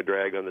not being a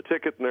drag on the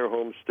ticket in their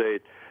home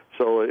state.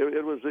 So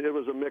it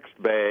was a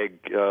mixed bag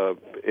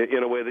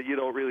in a way that you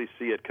don't really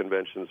see at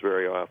conventions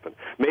very often.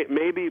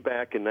 Maybe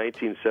back in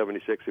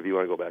 1976, if you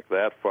want to go back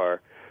that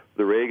far,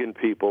 the Reagan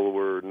people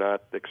were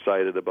not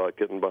excited about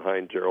getting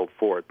behind Gerald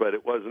Ford, but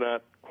it was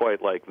not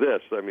quite like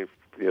this. I mean,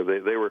 they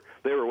were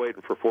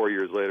waiting for 4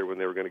 years later when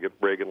they were going to get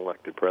Reagan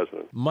elected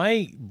president.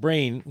 My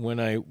brain, when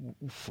I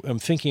am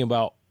thinking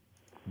about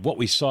what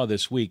we saw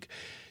this week,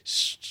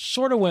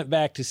 sort of went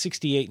back to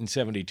 68 and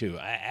 72.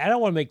 I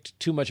don't want to make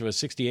too much of a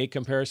 68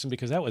 comparison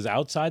because that was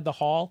outside the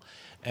hall,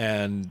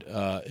 and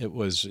it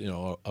was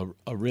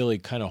a really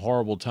kind of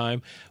horrible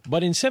time.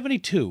 But in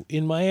 72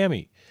 in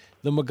Miami,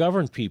 the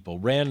McGovern people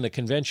ran the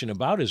convention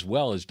about as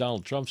well as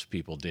Donald Trump's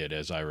people did,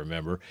 as I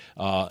remember.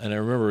 And I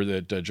remember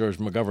that George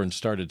McGovern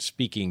started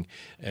speaking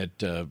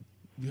at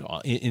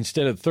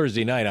instead of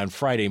Thursday night, on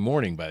Friday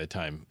morning by the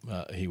time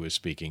he was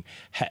speaking.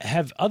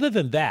 Other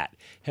than that,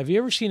 have you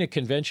ever seen a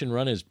convention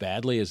run as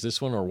badly as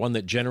this one, or one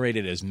that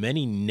generated as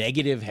many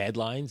negative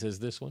headlines as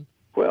this one?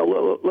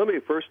 Well, let me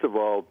first of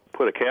all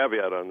put a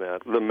caveat on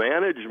that. The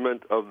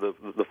management of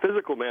the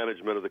physical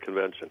management of the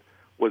convention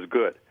was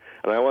good.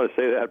 And I want to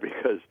say that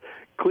because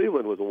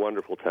Cleveland was a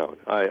wonderful town.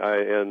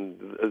 And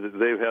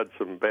they've had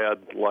some bad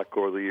luck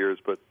over the years,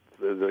 but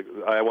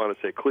I want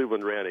to say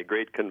Cleveland ran a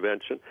great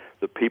convention.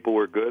 The people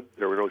were good.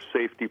 There were no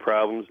safety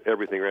problems.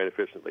 Everything ran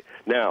efficiently.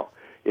 Now,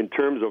 in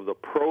terms of the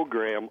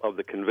program of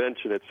the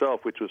convention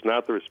itself, which was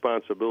not the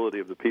responsibility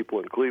of the people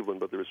in Cleveland,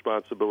 but the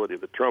responsibility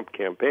of the Trump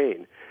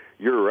campaign,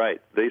 you're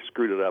right. They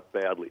screwed it up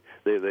badly.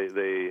 They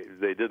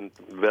didn't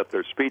vet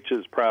their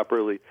speeches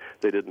properly.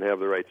 They didn't have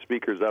the right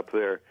speakers up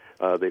there.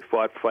 They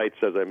fought fights,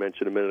 as I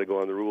mentioned a minute ago,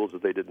 on the rules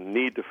that they didn't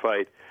need to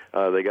fight.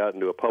 They got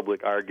into a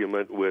public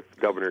argument with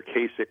Governor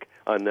Kasich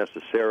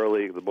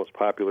unnecessarily, the most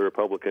popular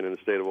Republican in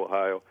the state of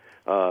Ohio.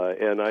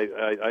 And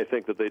I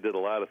think that they did a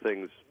lot of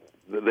things.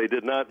 They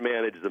did not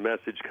manage the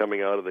message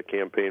coming out of the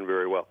campaign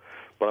very well.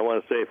 But I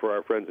want to say for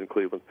our friends in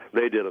Cleveland,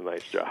 they did a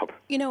nice job.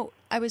 You know,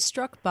 I was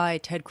struck by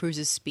Ted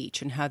Cruz's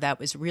speech and how that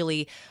was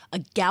really a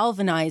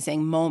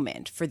galvanizing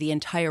moment for the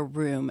entire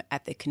room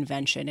at the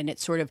convention. And it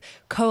sort of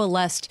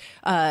coalesced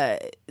the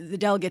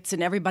delegates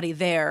and everybody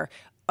there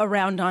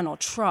around Donald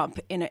Trump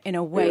in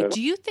a way. Yeah.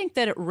 Do you think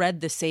that it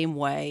read the same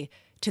way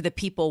to the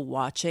people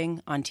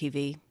watching on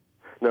TV?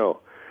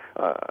 No.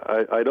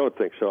 I don't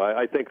think so.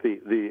 I think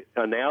the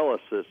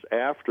analysis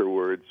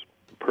afterwards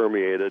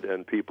permeated,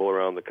 and people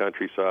around the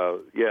country saw,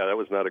 yeah, that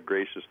was not a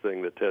gracious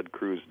thing that Ted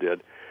Cruz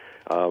did.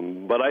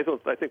 But I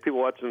think people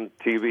watching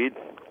TV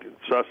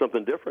saw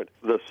something different.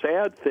 The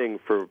sad thing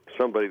for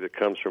somebody that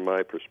comes from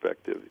my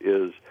perspective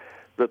is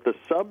that the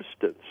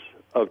substance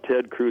of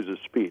Ted Cruz's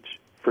speech,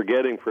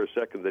 forgetting for a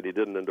second that he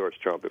didn't endorse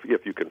Trump,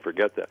 if you can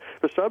forget that,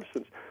 the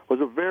substance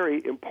was a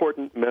very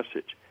important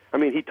message. I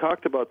mean, he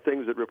talked about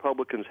things that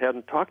Republicans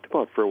hadn't talked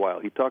about for a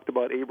while. He talked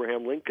about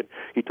Abraham Lincoln.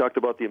 He talked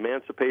about the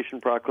Emancipation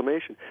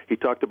Proclamation. He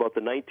talked about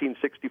the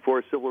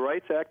 1964 Civil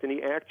Rights Act, and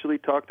he actually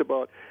talked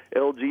about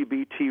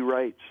LGBT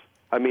rights.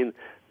 I mean,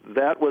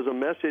 that was a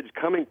message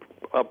coming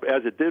up,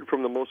 as it did,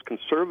 from the most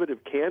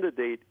conservative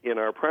candidate in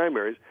our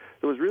primaries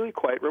that was really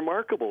quite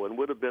remarkable and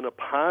would have been a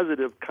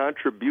positive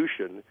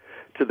contribution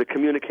to the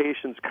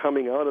communications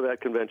coming out of that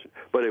convention.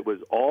 But it was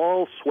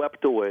all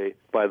swept away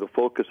by the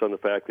focus on the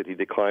fact that he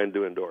declined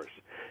to endorse.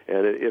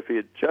 And if he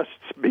had just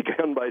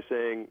begun by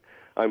saying,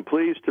 I'm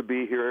pleased to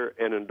be here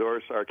and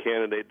endorse our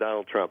candidate,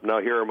 Donald Trump.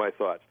 Now, here are my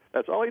thoughts.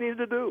 That's all he needed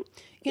to do.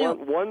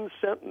 One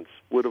sentence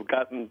would have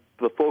gotten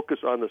the focus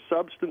on the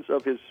substance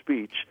of his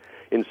speech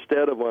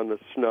instead of on the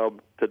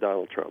snub to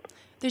Donald Trump.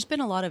 There's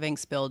been a lot of ink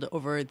spilled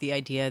over the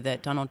idea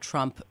that Donald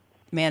Trump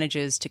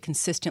manages to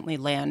consistently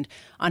land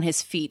on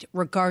his feet,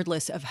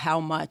 regardless of how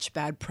much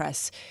bad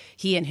press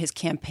he and his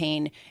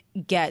campaign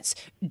gets.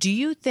 Do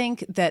you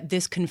think that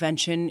this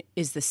convention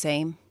is the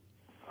same?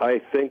 I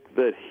think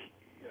that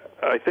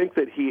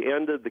he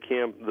ended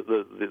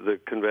the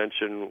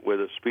convention with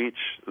a speech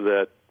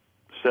that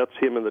sets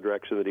him in the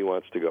direction that he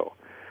wants to go.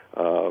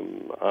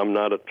 I'm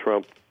not a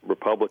Trump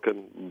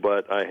Republican,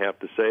 but I have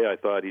to say I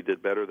thought he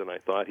did better than I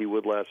thought he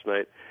would last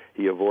night.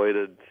 He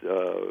avoided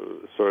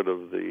sort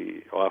of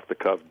the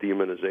off-the-cuff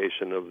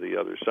demonization of the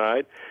other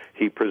side.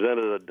 He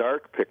presented a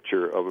dark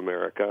picture of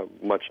America,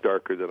 much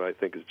darker than I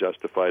think is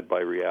justified by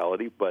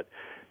reality, but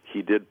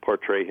he did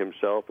portray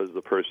himself as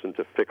the person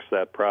to fix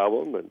that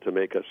problem and to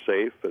make us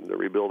safe and to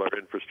rebuild our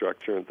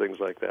infrastructure and things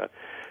like that.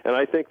 And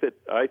I think that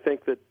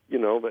you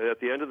know,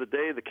 at the end of the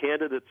day, the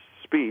candidate's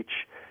speech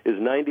is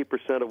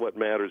 90% of what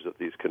matters at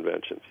these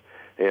conventions.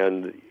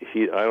 And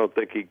I don't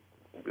think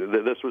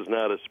this was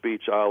not a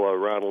speech a la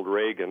Ronald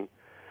Reagan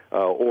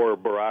or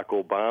Barack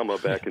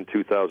Obama back in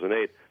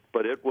 2008,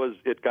 but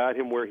it got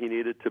him where he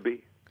needed to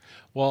be.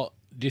 Well,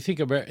 do you think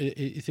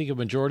a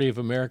majority of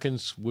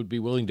Americans would be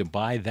willing to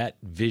buy that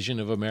vision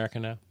of America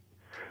now?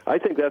 I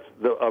think that's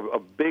a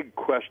big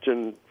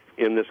question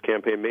in this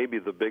campaign, maybe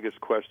the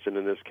biggest question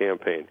in this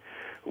campaign.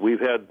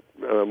 We've had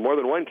more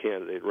than one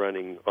candidate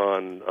running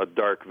on a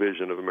dark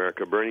vision of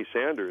America. Bernie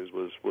Sanders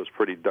was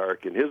pretty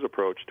dark in his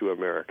approach to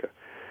America.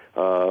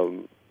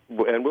 And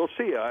we'll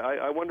see.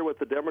 I wonder what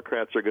the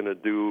Democrats are going to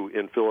do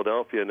in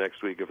Philadelphia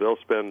next week, if they'll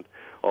spend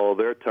all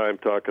their time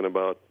talking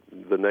about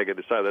the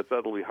negative side.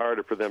 That'll be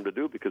harder for them to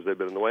do because they've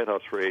been in the White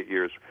House for 8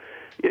 years.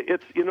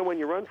 It's when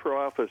you run for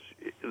office,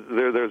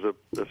 there's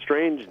a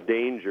strange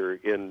danger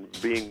in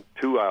being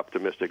too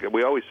optimistic.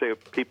 We always say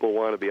people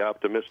want to be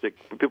optimistic.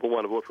 People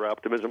want to vote for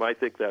optimism. I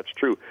think that's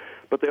true.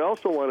 But they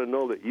also want to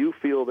know that you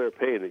feel their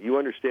pain, that you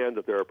understand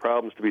that there are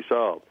problems to be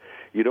solved.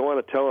 You don't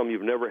want to tell them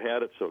you've never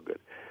had it so good.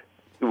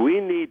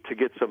 we need to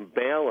get some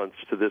balance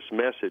to this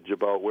message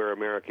about where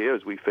America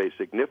is. We face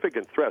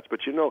significant threats,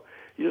 but you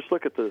just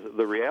look at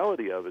the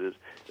reality of it is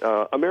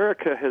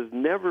America has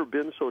never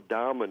been so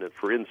dominant,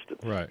 for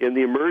instance, in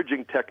the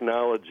emerging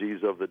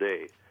technologies of the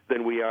day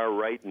than we are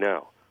right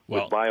now.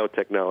 With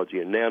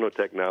biotechnology and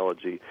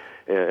nanotechnology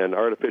and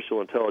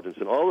artificial intelligence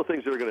and all the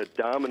things that are going to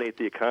dominate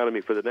the economy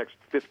for the next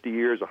 50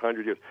 years,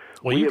 100 years.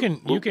 Well, you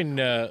can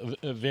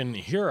Vin,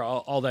 hear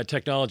all that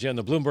technology on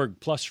the Bloomberg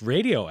Plus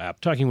radio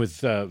app, talking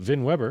with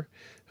Vin Weber,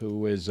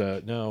 who is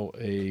now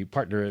a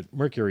partner at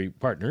Mercury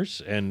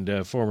Partners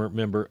and former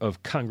member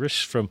of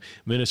Congress from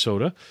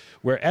Minnesota,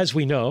 where, as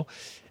we know,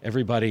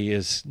 everybody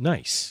is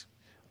nice.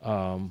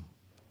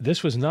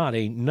 This was not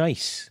a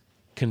nice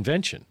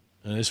convention.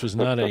 And this was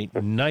not a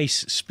nice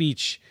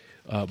speech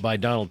by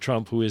Donald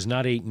Trump, who is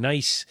not a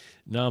nice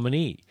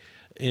nominee.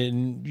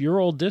 In your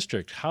old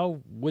district,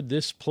 how would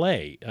this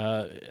play?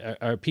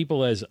 Are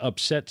people as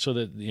upset so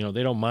that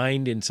they don't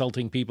mind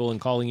insulting people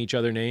and calling each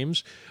other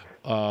names,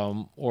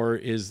 or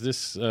is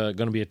this going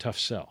to be a tough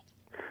sell?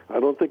 I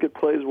don't think it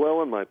plays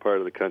well in my part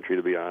of the country,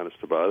 to be honest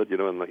about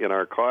it. In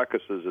our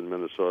caucuses in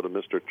Minnesota,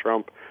 Mr.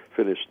 Trump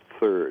finished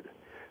third.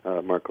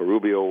 Marco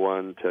Rubio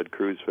won, Ted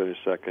Cruz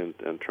finished second,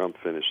 and Trump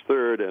finished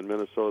third, and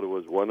Minnesota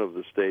was one of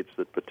the states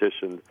that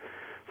petitioned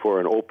for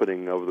an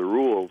opening of the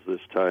rules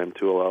this time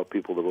to allow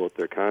people to vote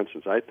their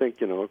conscience. I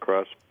think,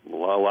 across a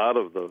lot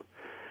of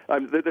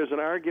there's an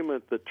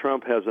argument that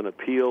Trump has an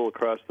appeal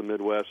across the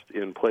Midwest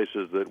in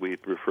places that we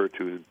refer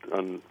to,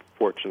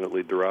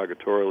 unfortunately,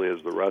 derogatorily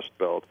as the Rust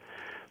Belt,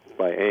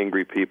 by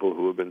angry people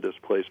who have been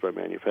displaced by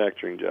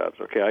manufacturing jobs.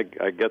 Okay,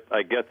 I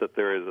get that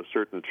there is a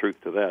certain truth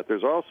to that.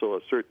 There's also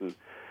a certain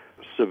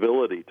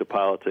civility to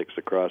politics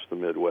across the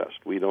Midwest.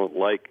 We don't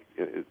like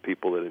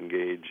people that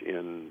engage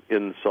in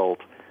insult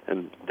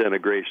and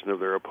denigration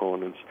of their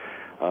opponents.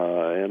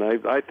 And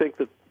I think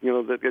that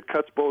that it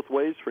cuts both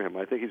ways for him.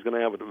 I think he's going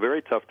to have a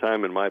very tough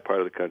time in my part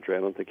of the country. I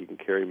don't think he can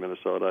carry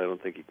Minnesota. I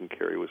don't think he can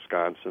carry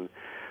Wisconsin.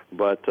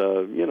 But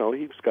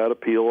he's got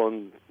appeal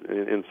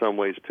in some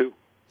ways too.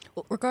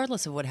 Well,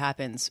 regardless of what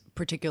happens,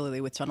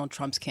 particularly with Donald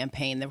Trump's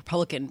campaign, the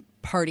Republican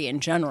Party in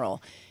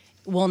general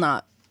will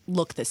not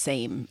look the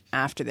same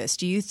after this.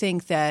 Do you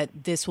think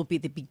that this will be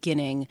the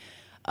beginning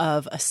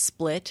of a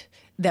split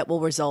that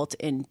will result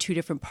in two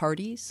different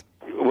parties?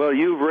 Well,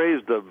 you've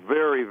raised a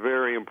very,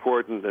 very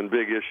important and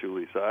big issue,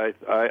 Lisa.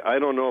 I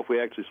don't know if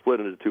we actually split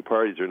into two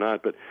parties or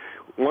not, but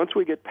once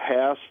we get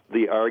past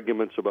the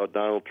arguments about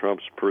Donald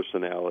Trump's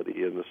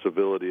personality and the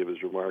civility of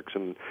his remarks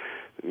and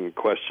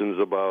questions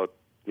about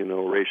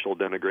racial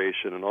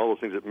denigration and all those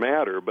things that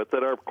matter, but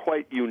that are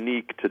quite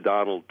unique to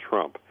Donald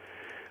Trump,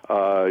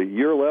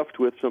 you're left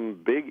with some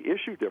big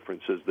issue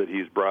differences that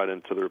he's brought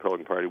into the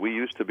Republican Party. We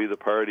used to be the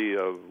party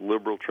of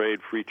liberal trade,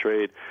 free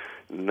trade.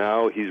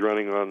 Now he's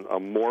running on a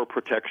more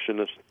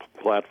protectionist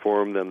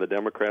platform than the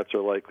Democrats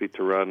are likely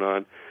to run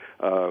on.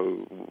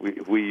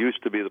 We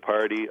used to be the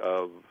party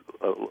of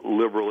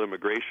liberal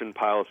immigration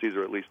policies,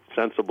 or at least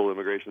sensible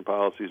immigration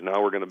policies.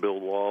 Now we're going to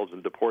build walls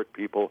and deport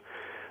people.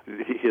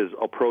 His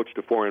approach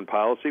to foreign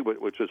policy,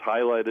 which was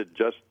highlighted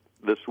just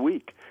this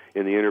week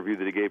in the interview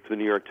that he gave to the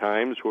New York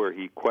Times, where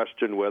he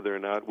questioned whether or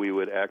not we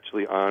would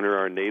actually honor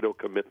our NATO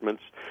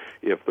commitments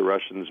if the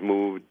Russians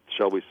moved,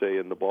 shall we say,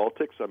 in the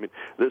Baltics. I mean,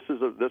 this is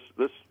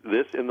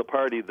this in the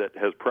party that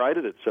has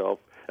prided itself,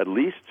 at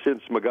least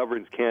since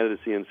McGovern's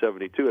candidacy in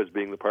 '72, as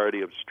being the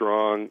party of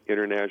strong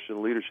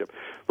international leadership.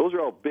 Those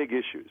are all big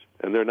issues,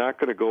 and they're not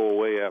going to go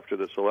away after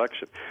this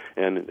election.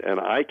 And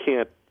I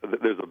can't.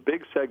 There's a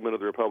big segment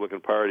of the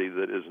Republican Party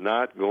that is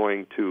not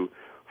going to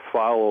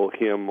follow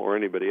him or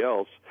anybody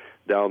else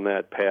down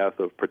that path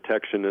of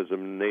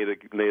protectionism,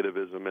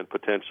 nativism, and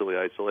potentially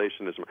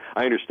isolationism.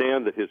 I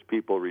understand that his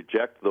people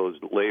reject those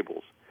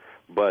labels,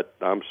 but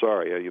I'm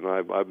sorry.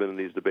 I've been in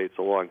these debates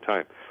a long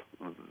time.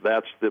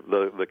 That's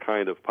the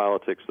kind of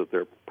politics that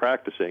they're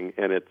practicing,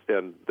 and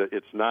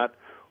it's not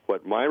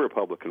what my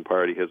Republican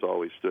Party has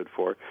always stood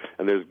for,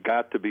 and there's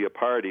got to be a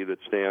party that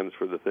stands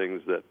for the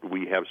things that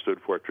we have stood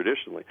for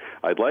traditionally.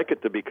 I'd like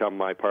it to become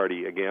my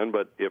party again,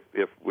 but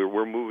if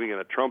we're moving in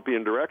a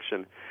Trumpian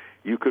direction,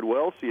 you could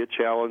well see a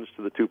challenge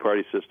to the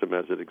two-party system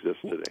as it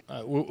exists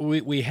today.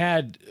 We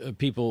had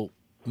people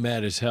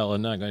mad as hell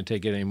and not going to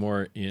take it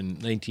anymore in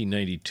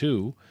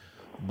 1992,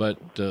 but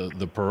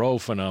the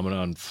Perot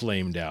phenomenon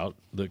flamed out.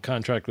 The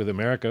contract with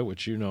America,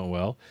 which you know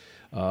well,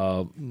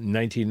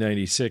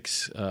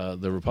 1996,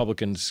 the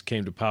Republicans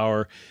came to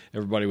power.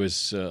 Everybody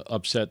was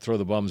upset, throw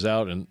the bums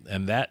out,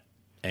 and that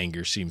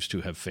anger seems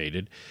to have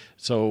faded.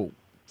 So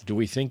do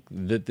we think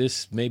that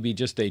this may be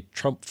just a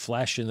Trump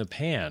flash in the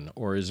pan,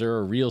 or is there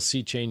a real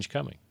sea change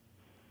coming?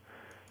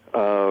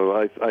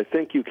 I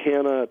think you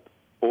cannot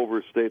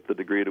overstate the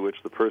degree to which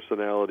the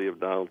personality of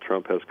Donald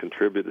Trump has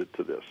contributed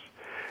to this.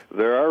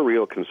 There are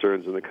real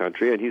concerns in the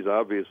country, and he's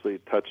obviously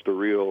touched a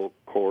real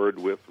chord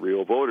with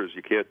real voters.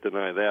 You can't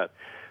deny that.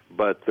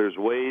 But there's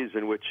ways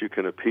in which you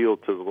can appeal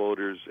to the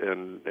voters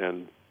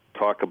and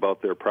talk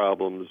about their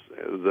problems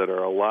that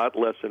are a lot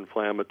less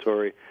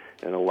inflammatory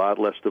and a lot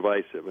less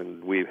divisive.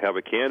 And we have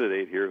a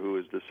candidate here who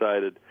has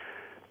decided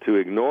to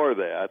ignore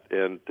that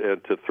and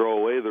to throw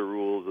away the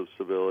rules of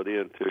civility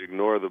and to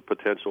ignore the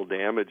potential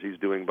damage he's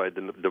doing by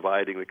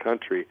dividing the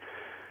country.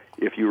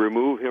 If you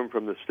remove him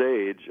from the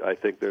stage, I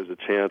think there's a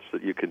chance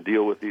that you can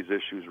deal with these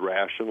issues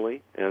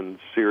rationally and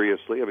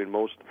seriously.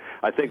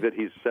 I think that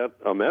he's sent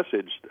a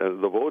message,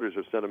 the voters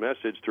have sent a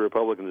message to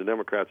Republicans and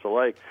Democrats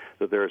alike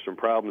that there are some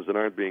problems that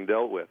aren't being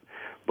dealt with.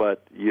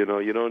 But, you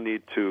don't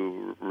need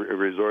to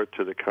resort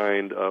to the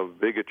kind of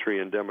bigotry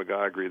and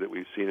demagoguery that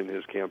we've seen in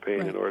his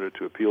campaign in order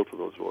to appeal to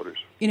those voters.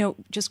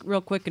 Just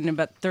real quick, in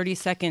about 30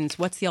 seconds,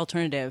 what's the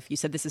alternative? You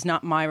said this is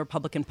not my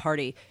Republican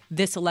Party.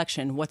 This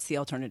election, what's the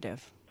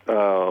alternative?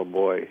 Oh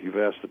boy, you've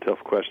asked a tough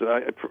question.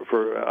 I'm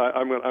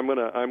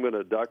going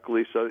to duck,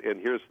 Lisa,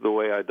 and here's the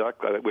way I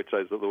duck, which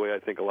is the way I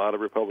think a lot of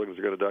Republicans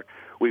are going to duck.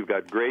 We've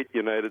got great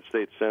United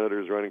States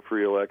senators running for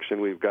re-election.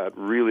 We've got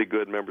really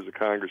good members of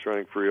Congress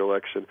running for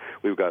re-election.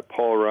 We've got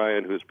Paul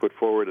Ryan, who's put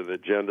forward an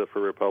agenda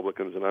for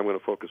Republicans, and I'm going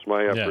to focus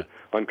my effort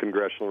on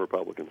congressional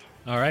Republicans.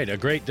 All right, a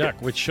great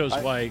duck, which shows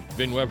why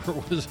Vin Weber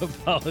was a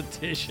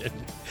politician.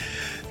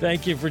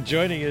 Thank you for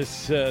joining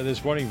us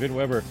this morning, Vin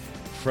Weber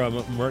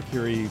from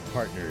Mercury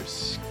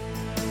Partners.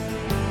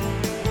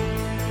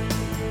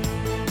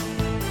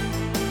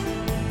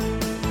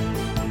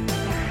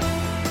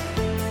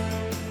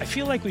 I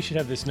feel like we should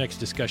have this next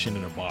discussion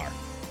in a bar.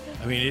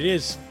 It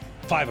is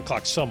 5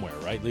 o'clock somewhere,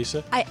 right,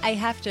 Lisa? I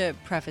have to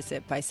preface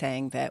it by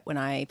saying that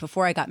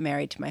before I got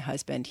married to my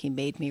husband, he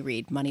made me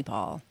read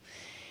Moneyball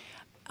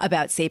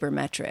about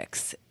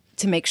sabermetrics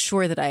to make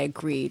sure that I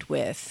agreed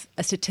with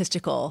a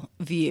statistical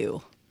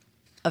view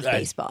of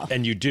baseball.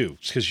 And you do,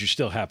 because you're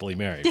still happily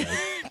married,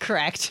 right?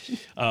 Correct.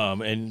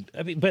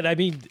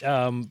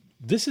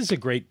 This is a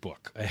great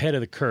book, Ahead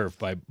of the Curve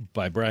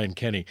by Brian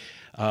Kenny.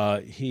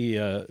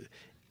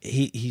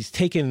 He's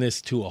taken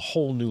this to a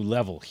whole new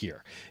level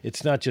here.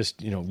 It's not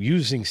just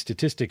using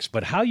statistics,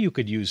 but how you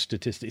could use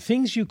statistics,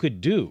 things you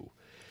could do.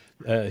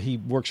 He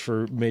works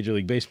for Major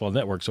League Baseball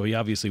Network, so he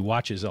obviously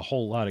watches a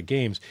whole lot of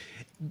games.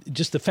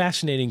 Just the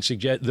fascinating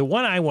the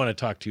one I want to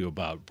talk to you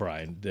about,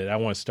 Brian, that I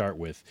want to start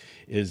with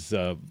is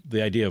the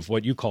idea of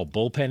what you call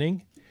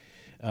bullpenning.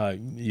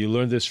 You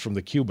learned this from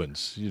the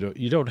Cubans.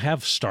 You don't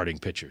have starting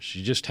pitchers.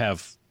 You just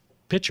have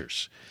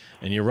pitchers,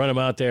 and you run them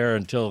out there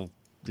until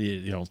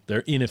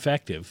they're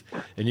ineffective,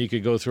 and you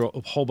could go through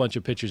a whole bunch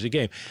of pitchers a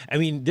game.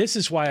 This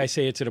is why I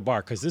say it's at a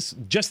bar, because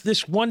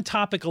this one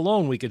topic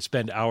alone we could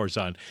spend hours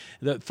on.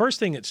 The first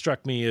thing that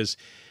struck me is,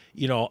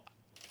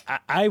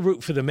 I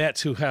root for the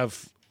Mets, who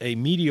have a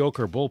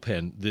mediocre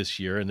bullpen this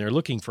year, and they're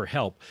looking for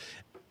help.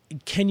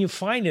 Can you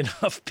find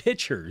enough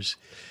pitchers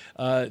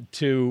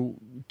to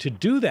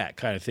do that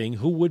kind of thing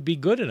who would be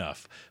good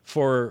enough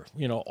for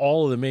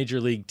all of the major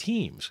league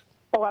teams?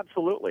 Oh,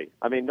 absolutely.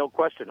 No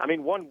question.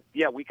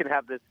 We can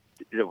have this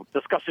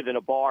discussion in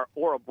a bar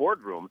or a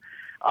boardroom.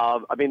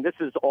 This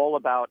is all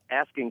about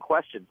asking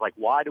questions like,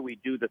 why do we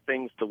do the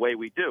things the way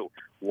we do?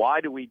 Why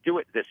do we do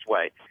it this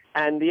way?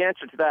 And the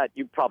answer to that,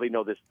 you probably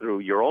know this through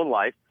your own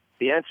life,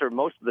 the answer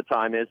most of the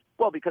time is,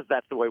 because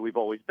that's the way we've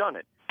always done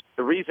it.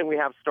 The reason we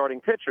have starting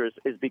pitchers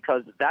is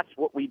because that's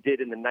what we did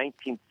in the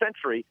 19th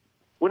century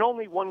when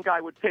only one guy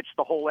would pitch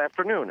the whole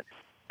afternoon.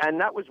 And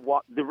that was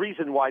the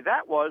reason why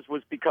that was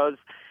because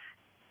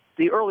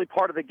the early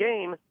part of the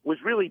game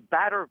was really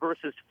batter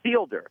versus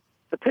fielder.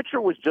 The pitcher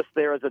was just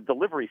there as a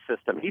delivery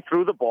system. He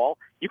threw the ball.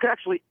 You could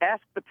actually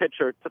ask the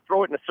pitcher to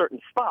throw it in a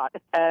certain spot,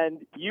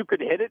 and you could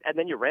hit it, and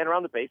then you ran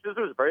around the bases. It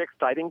was a very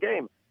exciting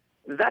game.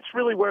 That's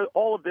really where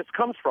all of this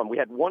comes from. We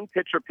had one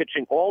pitcher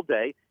pitching all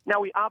day. Now,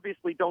 we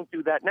obviously don't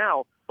do that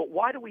now, but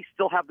why do we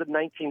still have the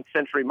 19th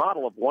century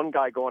model of one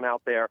guy going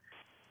out there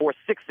for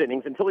 6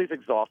 innings until he's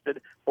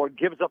exhausted or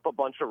gives up a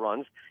bunch of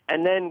runs,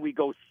 and then we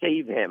go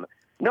save him?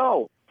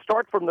 No,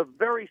 start from the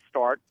very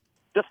start,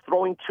 just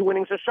throwing 2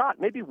 innings a shot,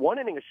 maybe 1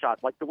 inning a shot,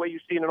 like the way you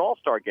see in an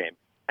all-star game.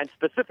 And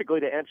specifically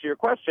to answer your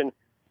question,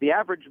 the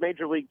average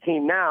major league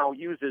team now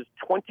uses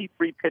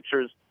 23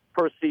 pitchers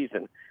per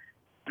season.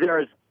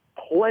 There's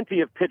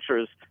plenty of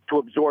pitchers to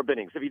absorb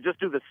innings. If you just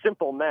do the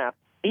simple math,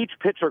 each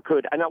pitcher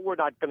could, and we're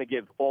not going to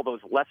give all those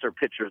lesser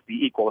pitchers the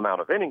equal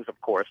amount of innings, of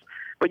course,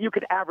 but you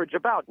could average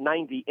about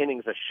 90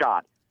 innings a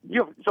shot.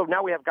 So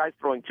now we have guys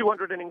throwing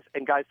 200 innings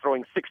and guys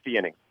throwing 60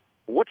 innings.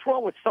 What's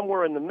wrong with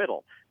somewhere in the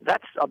middle?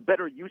 That's a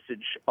better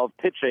usage of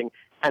pitching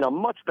and a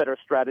much better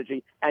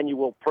strategy, and you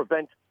will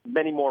prevent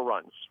many more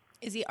runs.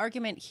 Is the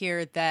argument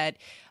here that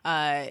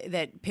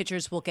that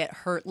pitchers will get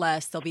hurt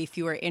less, there'll be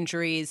fewer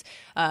injuries,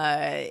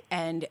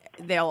 and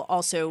they'll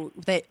also,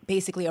 that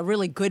basically a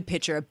really good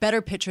pitcher, a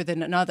better pitcher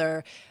than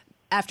another,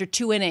 after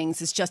 2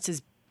 innings is just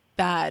as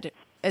bad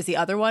as the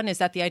other one? Is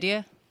that the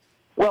idea?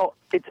 Well,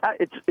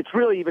 it's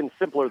really even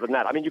simpler than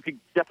that. You could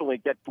definitely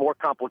get more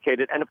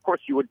complicated, and of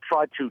course you would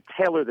try to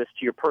tailor this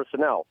to your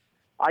personnel.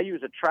 I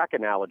use a track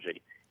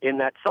analogy in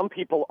that some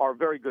people are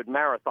very good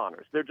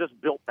marathoners. They're just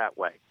built that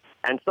way.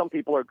 And some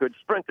people are good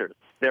sprinters.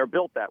 They're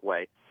built that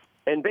way.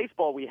 In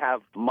baseball, we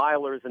have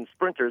milers and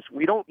sprinters.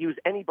 We don't use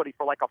anybody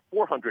for like a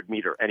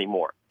 400-meter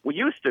anymore. We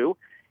used to.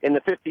 In the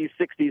 50s,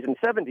 60s, and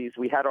 70s,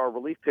 we had our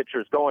relief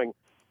pitchers going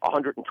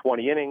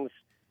 120 innings.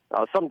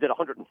 Some did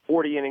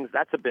 140 innings.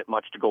 That's a bit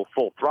much to go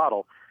full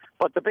throttle.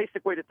 But the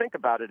basic way to think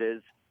about it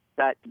is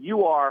that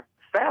you are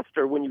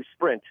faster when you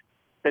sprint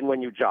than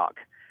when you jog.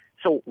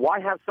 So why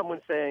have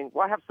someone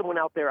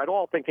out there at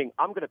all thinking,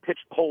 I'm going to pitch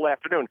the whole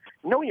afternoon?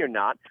 No, you're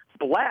not.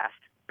 Blast.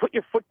 Put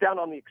your foot down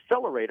on the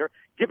accelerator.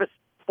 Give us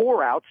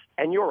 4 outs,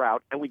 and you're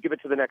out, and we give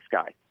it to the next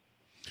guy.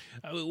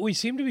 We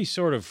seem to be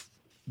sort of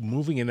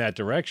moving in that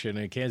direction,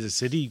 and Kansas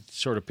City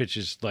sort of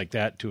pitches like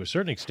that to a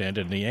certain extent,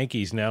 and the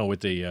Yankees now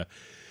with the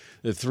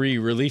 3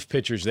 relief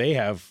pitchers they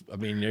have, I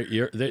mean,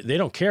 they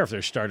don't care if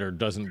their starter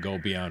doesn't go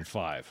beyond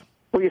 5.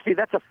 Well, you see,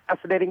 that's a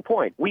fascinating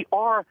point.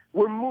 We're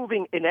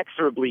moving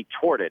inexorably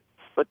toward it.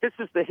 But this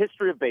is the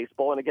history of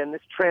baseball, and again,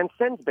 this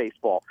transcends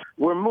baseball.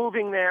 We're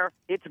moving there.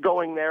 It's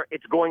going there.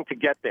 It's going to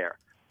get there.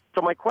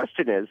 So my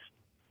question is,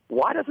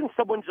 why doesn't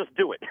someone just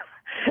do it?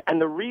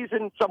 And the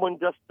reason someone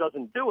just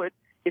doesn't do it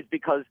is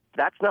because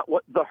that's not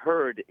what the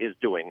herd is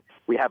doing.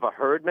 We have a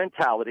herd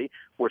mentality.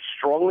 We're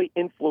strongly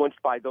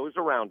influenced by those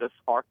around us,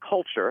 our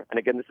culture. And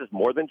again, this is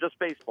more than just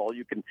baseball.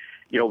 You can,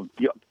 you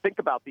think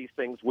about these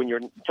things when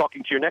you're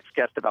talking to your next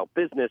guest about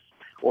business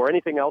or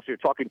anything else. You're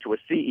talking to a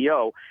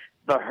CEO.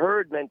 The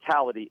herd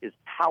mentality is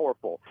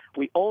powerful.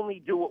 We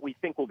only do what we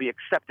think will be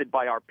accepted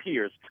by our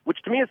peers,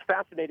 which to me is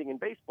fascinating in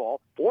baseball,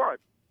 or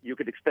you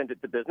could extend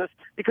it to business,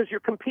 because you're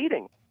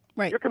competing.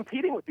 Right. You're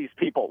competing with these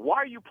people. Why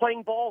are you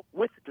playing ball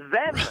with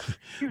them?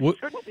 You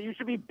shouldn't be. You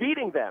should be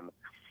beating them.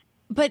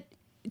 But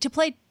to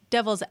play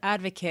devil's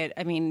advocate,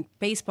 I mean,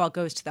 baseball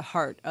goes to the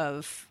heart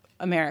of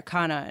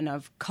Americana and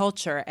of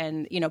culture.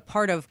 And,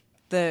 part of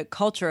the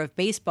culture of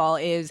baseball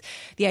is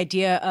the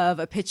idea of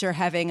a pitcher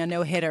having a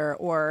no-hitter,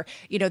 or,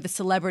 the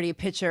celebrity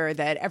pitcher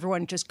that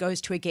everyone just goes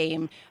to a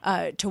game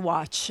to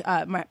watch,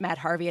 Matt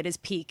Harvey at his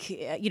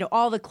peak,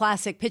 all the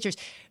classic pitchers.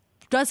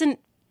 Doesn't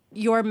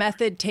your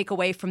method take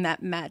away from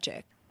that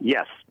magic?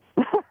 Yes.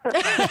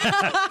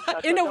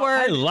 In a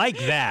word. I like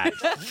that,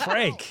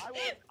 Frank.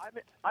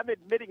 I'm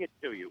admitting it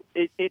to you.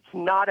 It's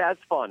not as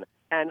fun.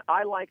 And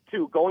I like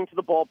going to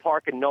the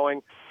ballpark and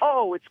knowing,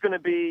 it's going to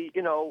be,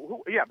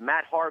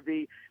 Matt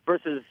Harvey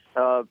versus,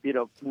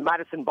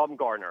 Madison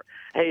Bumgarner.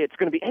 Hey, it's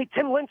going to be,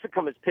 Tim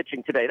Lincecum is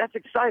pitching today. That's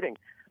exciting.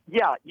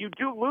 Yeah, you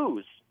do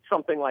lose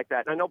something like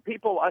that. And I know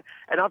people,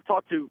 and I've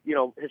talked to,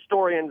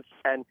 historians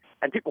and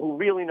people who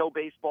really know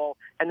baseball,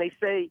 and they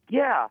say,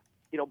 yeah,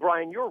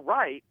 Brian, you're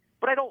right,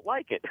 but I don't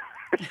like it.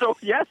 So,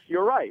 yes,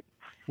 you're right.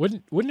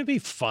 Wouldn't it be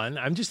fun?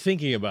 I'm just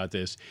thinking about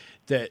this,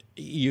 that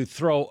you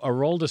throw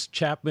Aroldis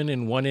Chapman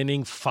in one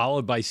inning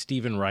followed by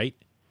Stephen Wright?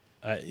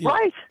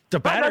 Right. The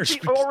batters.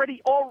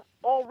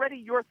 Already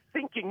you're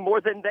thinking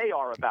more than they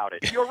are about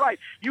it. You're right.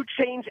 You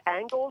change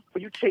angles, or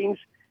you change.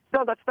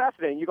 No, that's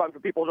fascinating. You go,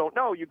 for people who don't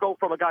know, you go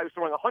from a guy who's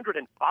throwing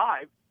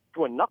 105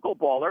 to a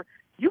knuckleballer.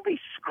 You'd be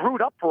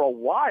screwed up for a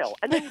while.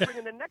 And then you bring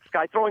in the next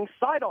guy throwing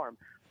sidearm.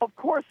 Of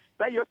course,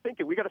 that you're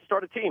thinking, we got to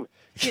start a team.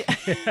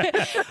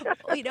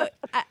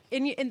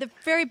 In the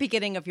very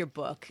beginning of your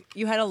book,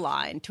 you had a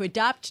line: to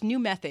adopt new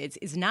methods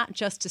is not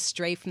just to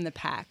stray from the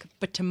pack,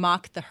 but to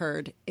mock the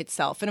herd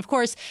itself. And of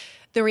course,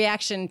 the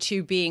reaction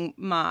to being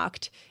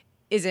mocked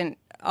isn't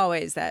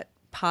always that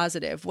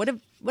positive. What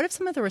have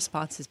some of the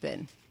responses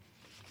been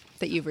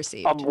that you've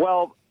received?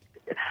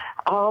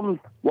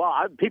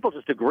 People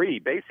just agree,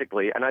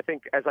 basically. And I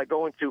think as I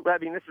go into,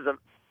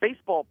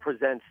 baseball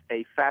presents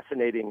a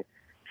fascinating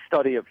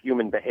study of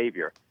human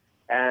behavior.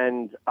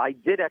 And I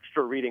did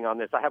extra reading on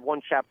this. I have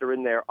one chapter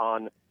in there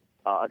on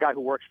a guy who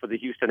works for the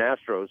Houston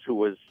Astros, who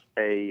was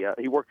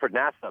he worked for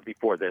NASA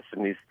before this,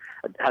 and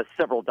has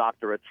several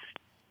doctorates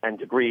and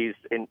degrees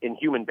in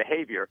human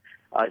behavior.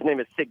 His name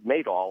is Sig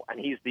Maydal, and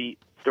he's the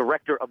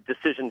director of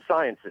decision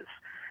sciences.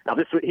 Now,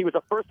 he was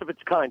a first of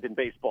its kind in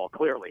baseball,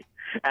 clearly,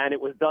 and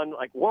it was done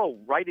like, whoa,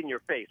 right in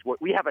your face.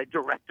 We have a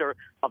director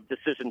of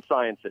decision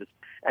sciences,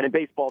 and in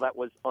baseball that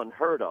was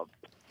unheard of.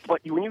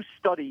 But when you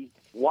study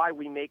why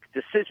we make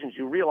decisions,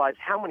 you realize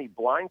how many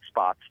blind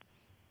spots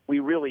we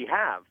really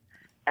have.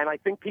 And I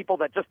think people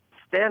that just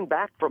stand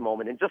back for a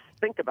moment and just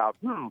think about,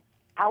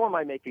 how am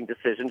I making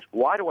decisions?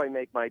 Why do I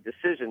make my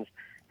decisions?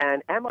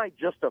 And am I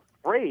just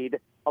afraid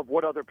of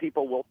what other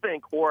people will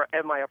think, or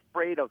am I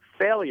afraid of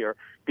failure?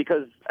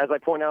 Because, as I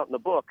point out in the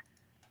book,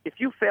 if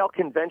you fail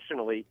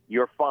conventionally,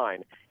 you're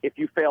fine. If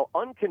you fail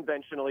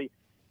unconventionally,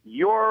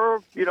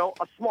 you're,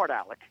 a smart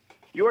aleck.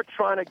 You're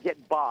trying to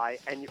get by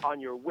and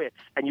on your wits,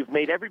 and you've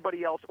made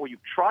everybody else, or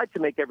you've tried to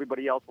make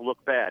everybody else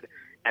look bad.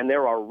 And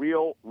there are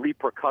real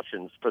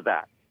repercussions for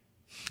that.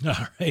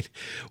 All right.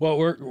 Well,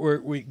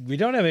 we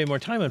don't have any more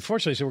time,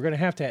 unfortunately, so we're going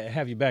to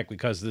have you back,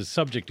 because the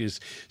subject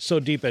is so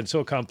deep and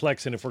so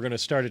complex. And if we're going to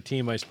start a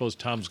team, I suppose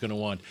Tom's going to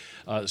want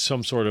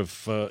some sort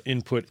of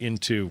input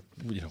into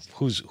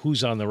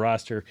who's on the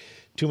roster.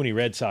 Too many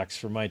Red Sox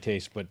for my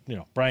taste, but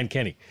Brian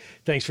Kenny,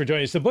 thanks for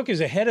joining us. The book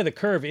is Ahead of the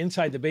Curve: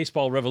 Inside the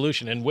Baseball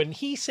Revolution, and when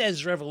he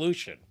says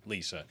revolution,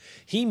 Lisa,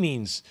 he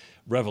means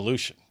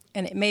revolution.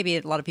 And maybe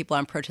a lot of people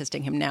aren't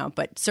protesting him now,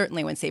 but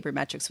certainly when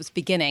sabermetrics was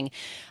beginning,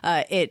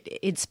 it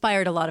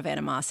inspired a lot of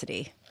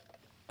animosity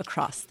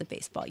across the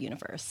baseball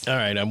universe. All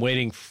right, I'm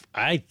waiting.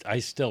 I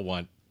still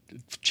want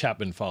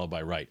Chapman followed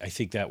by Wright. I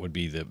think that would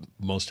be the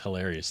most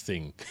hilarious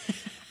thing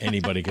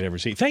anybody could ever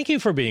see. Thank you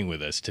for being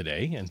with us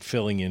today and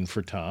filling in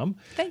for Tom.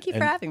 Thank you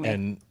for having me.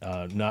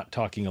 And not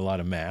talking a lot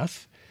of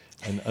math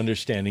and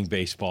understanding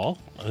baseball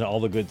and all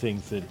the good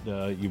things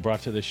that you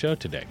brought to the show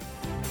today.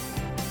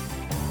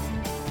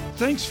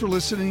 Thanks for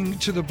listening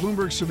to the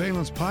Bloomberg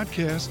Surveillance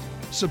Podcast.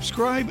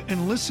 Subscribe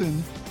and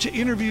listen to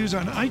interviews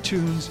on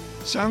iTunes,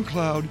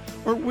 SoundCloud,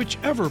 or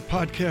whichever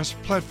podcast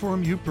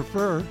platform you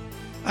prefer.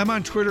 I'm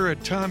on Twitter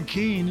at Tom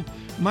Keene.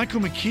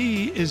 Michael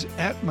McKee is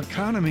at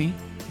McConomy.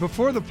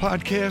 Before the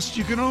podcast,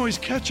 you can always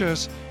catch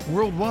us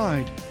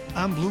worldwide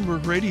on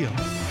Bloomberg Radio.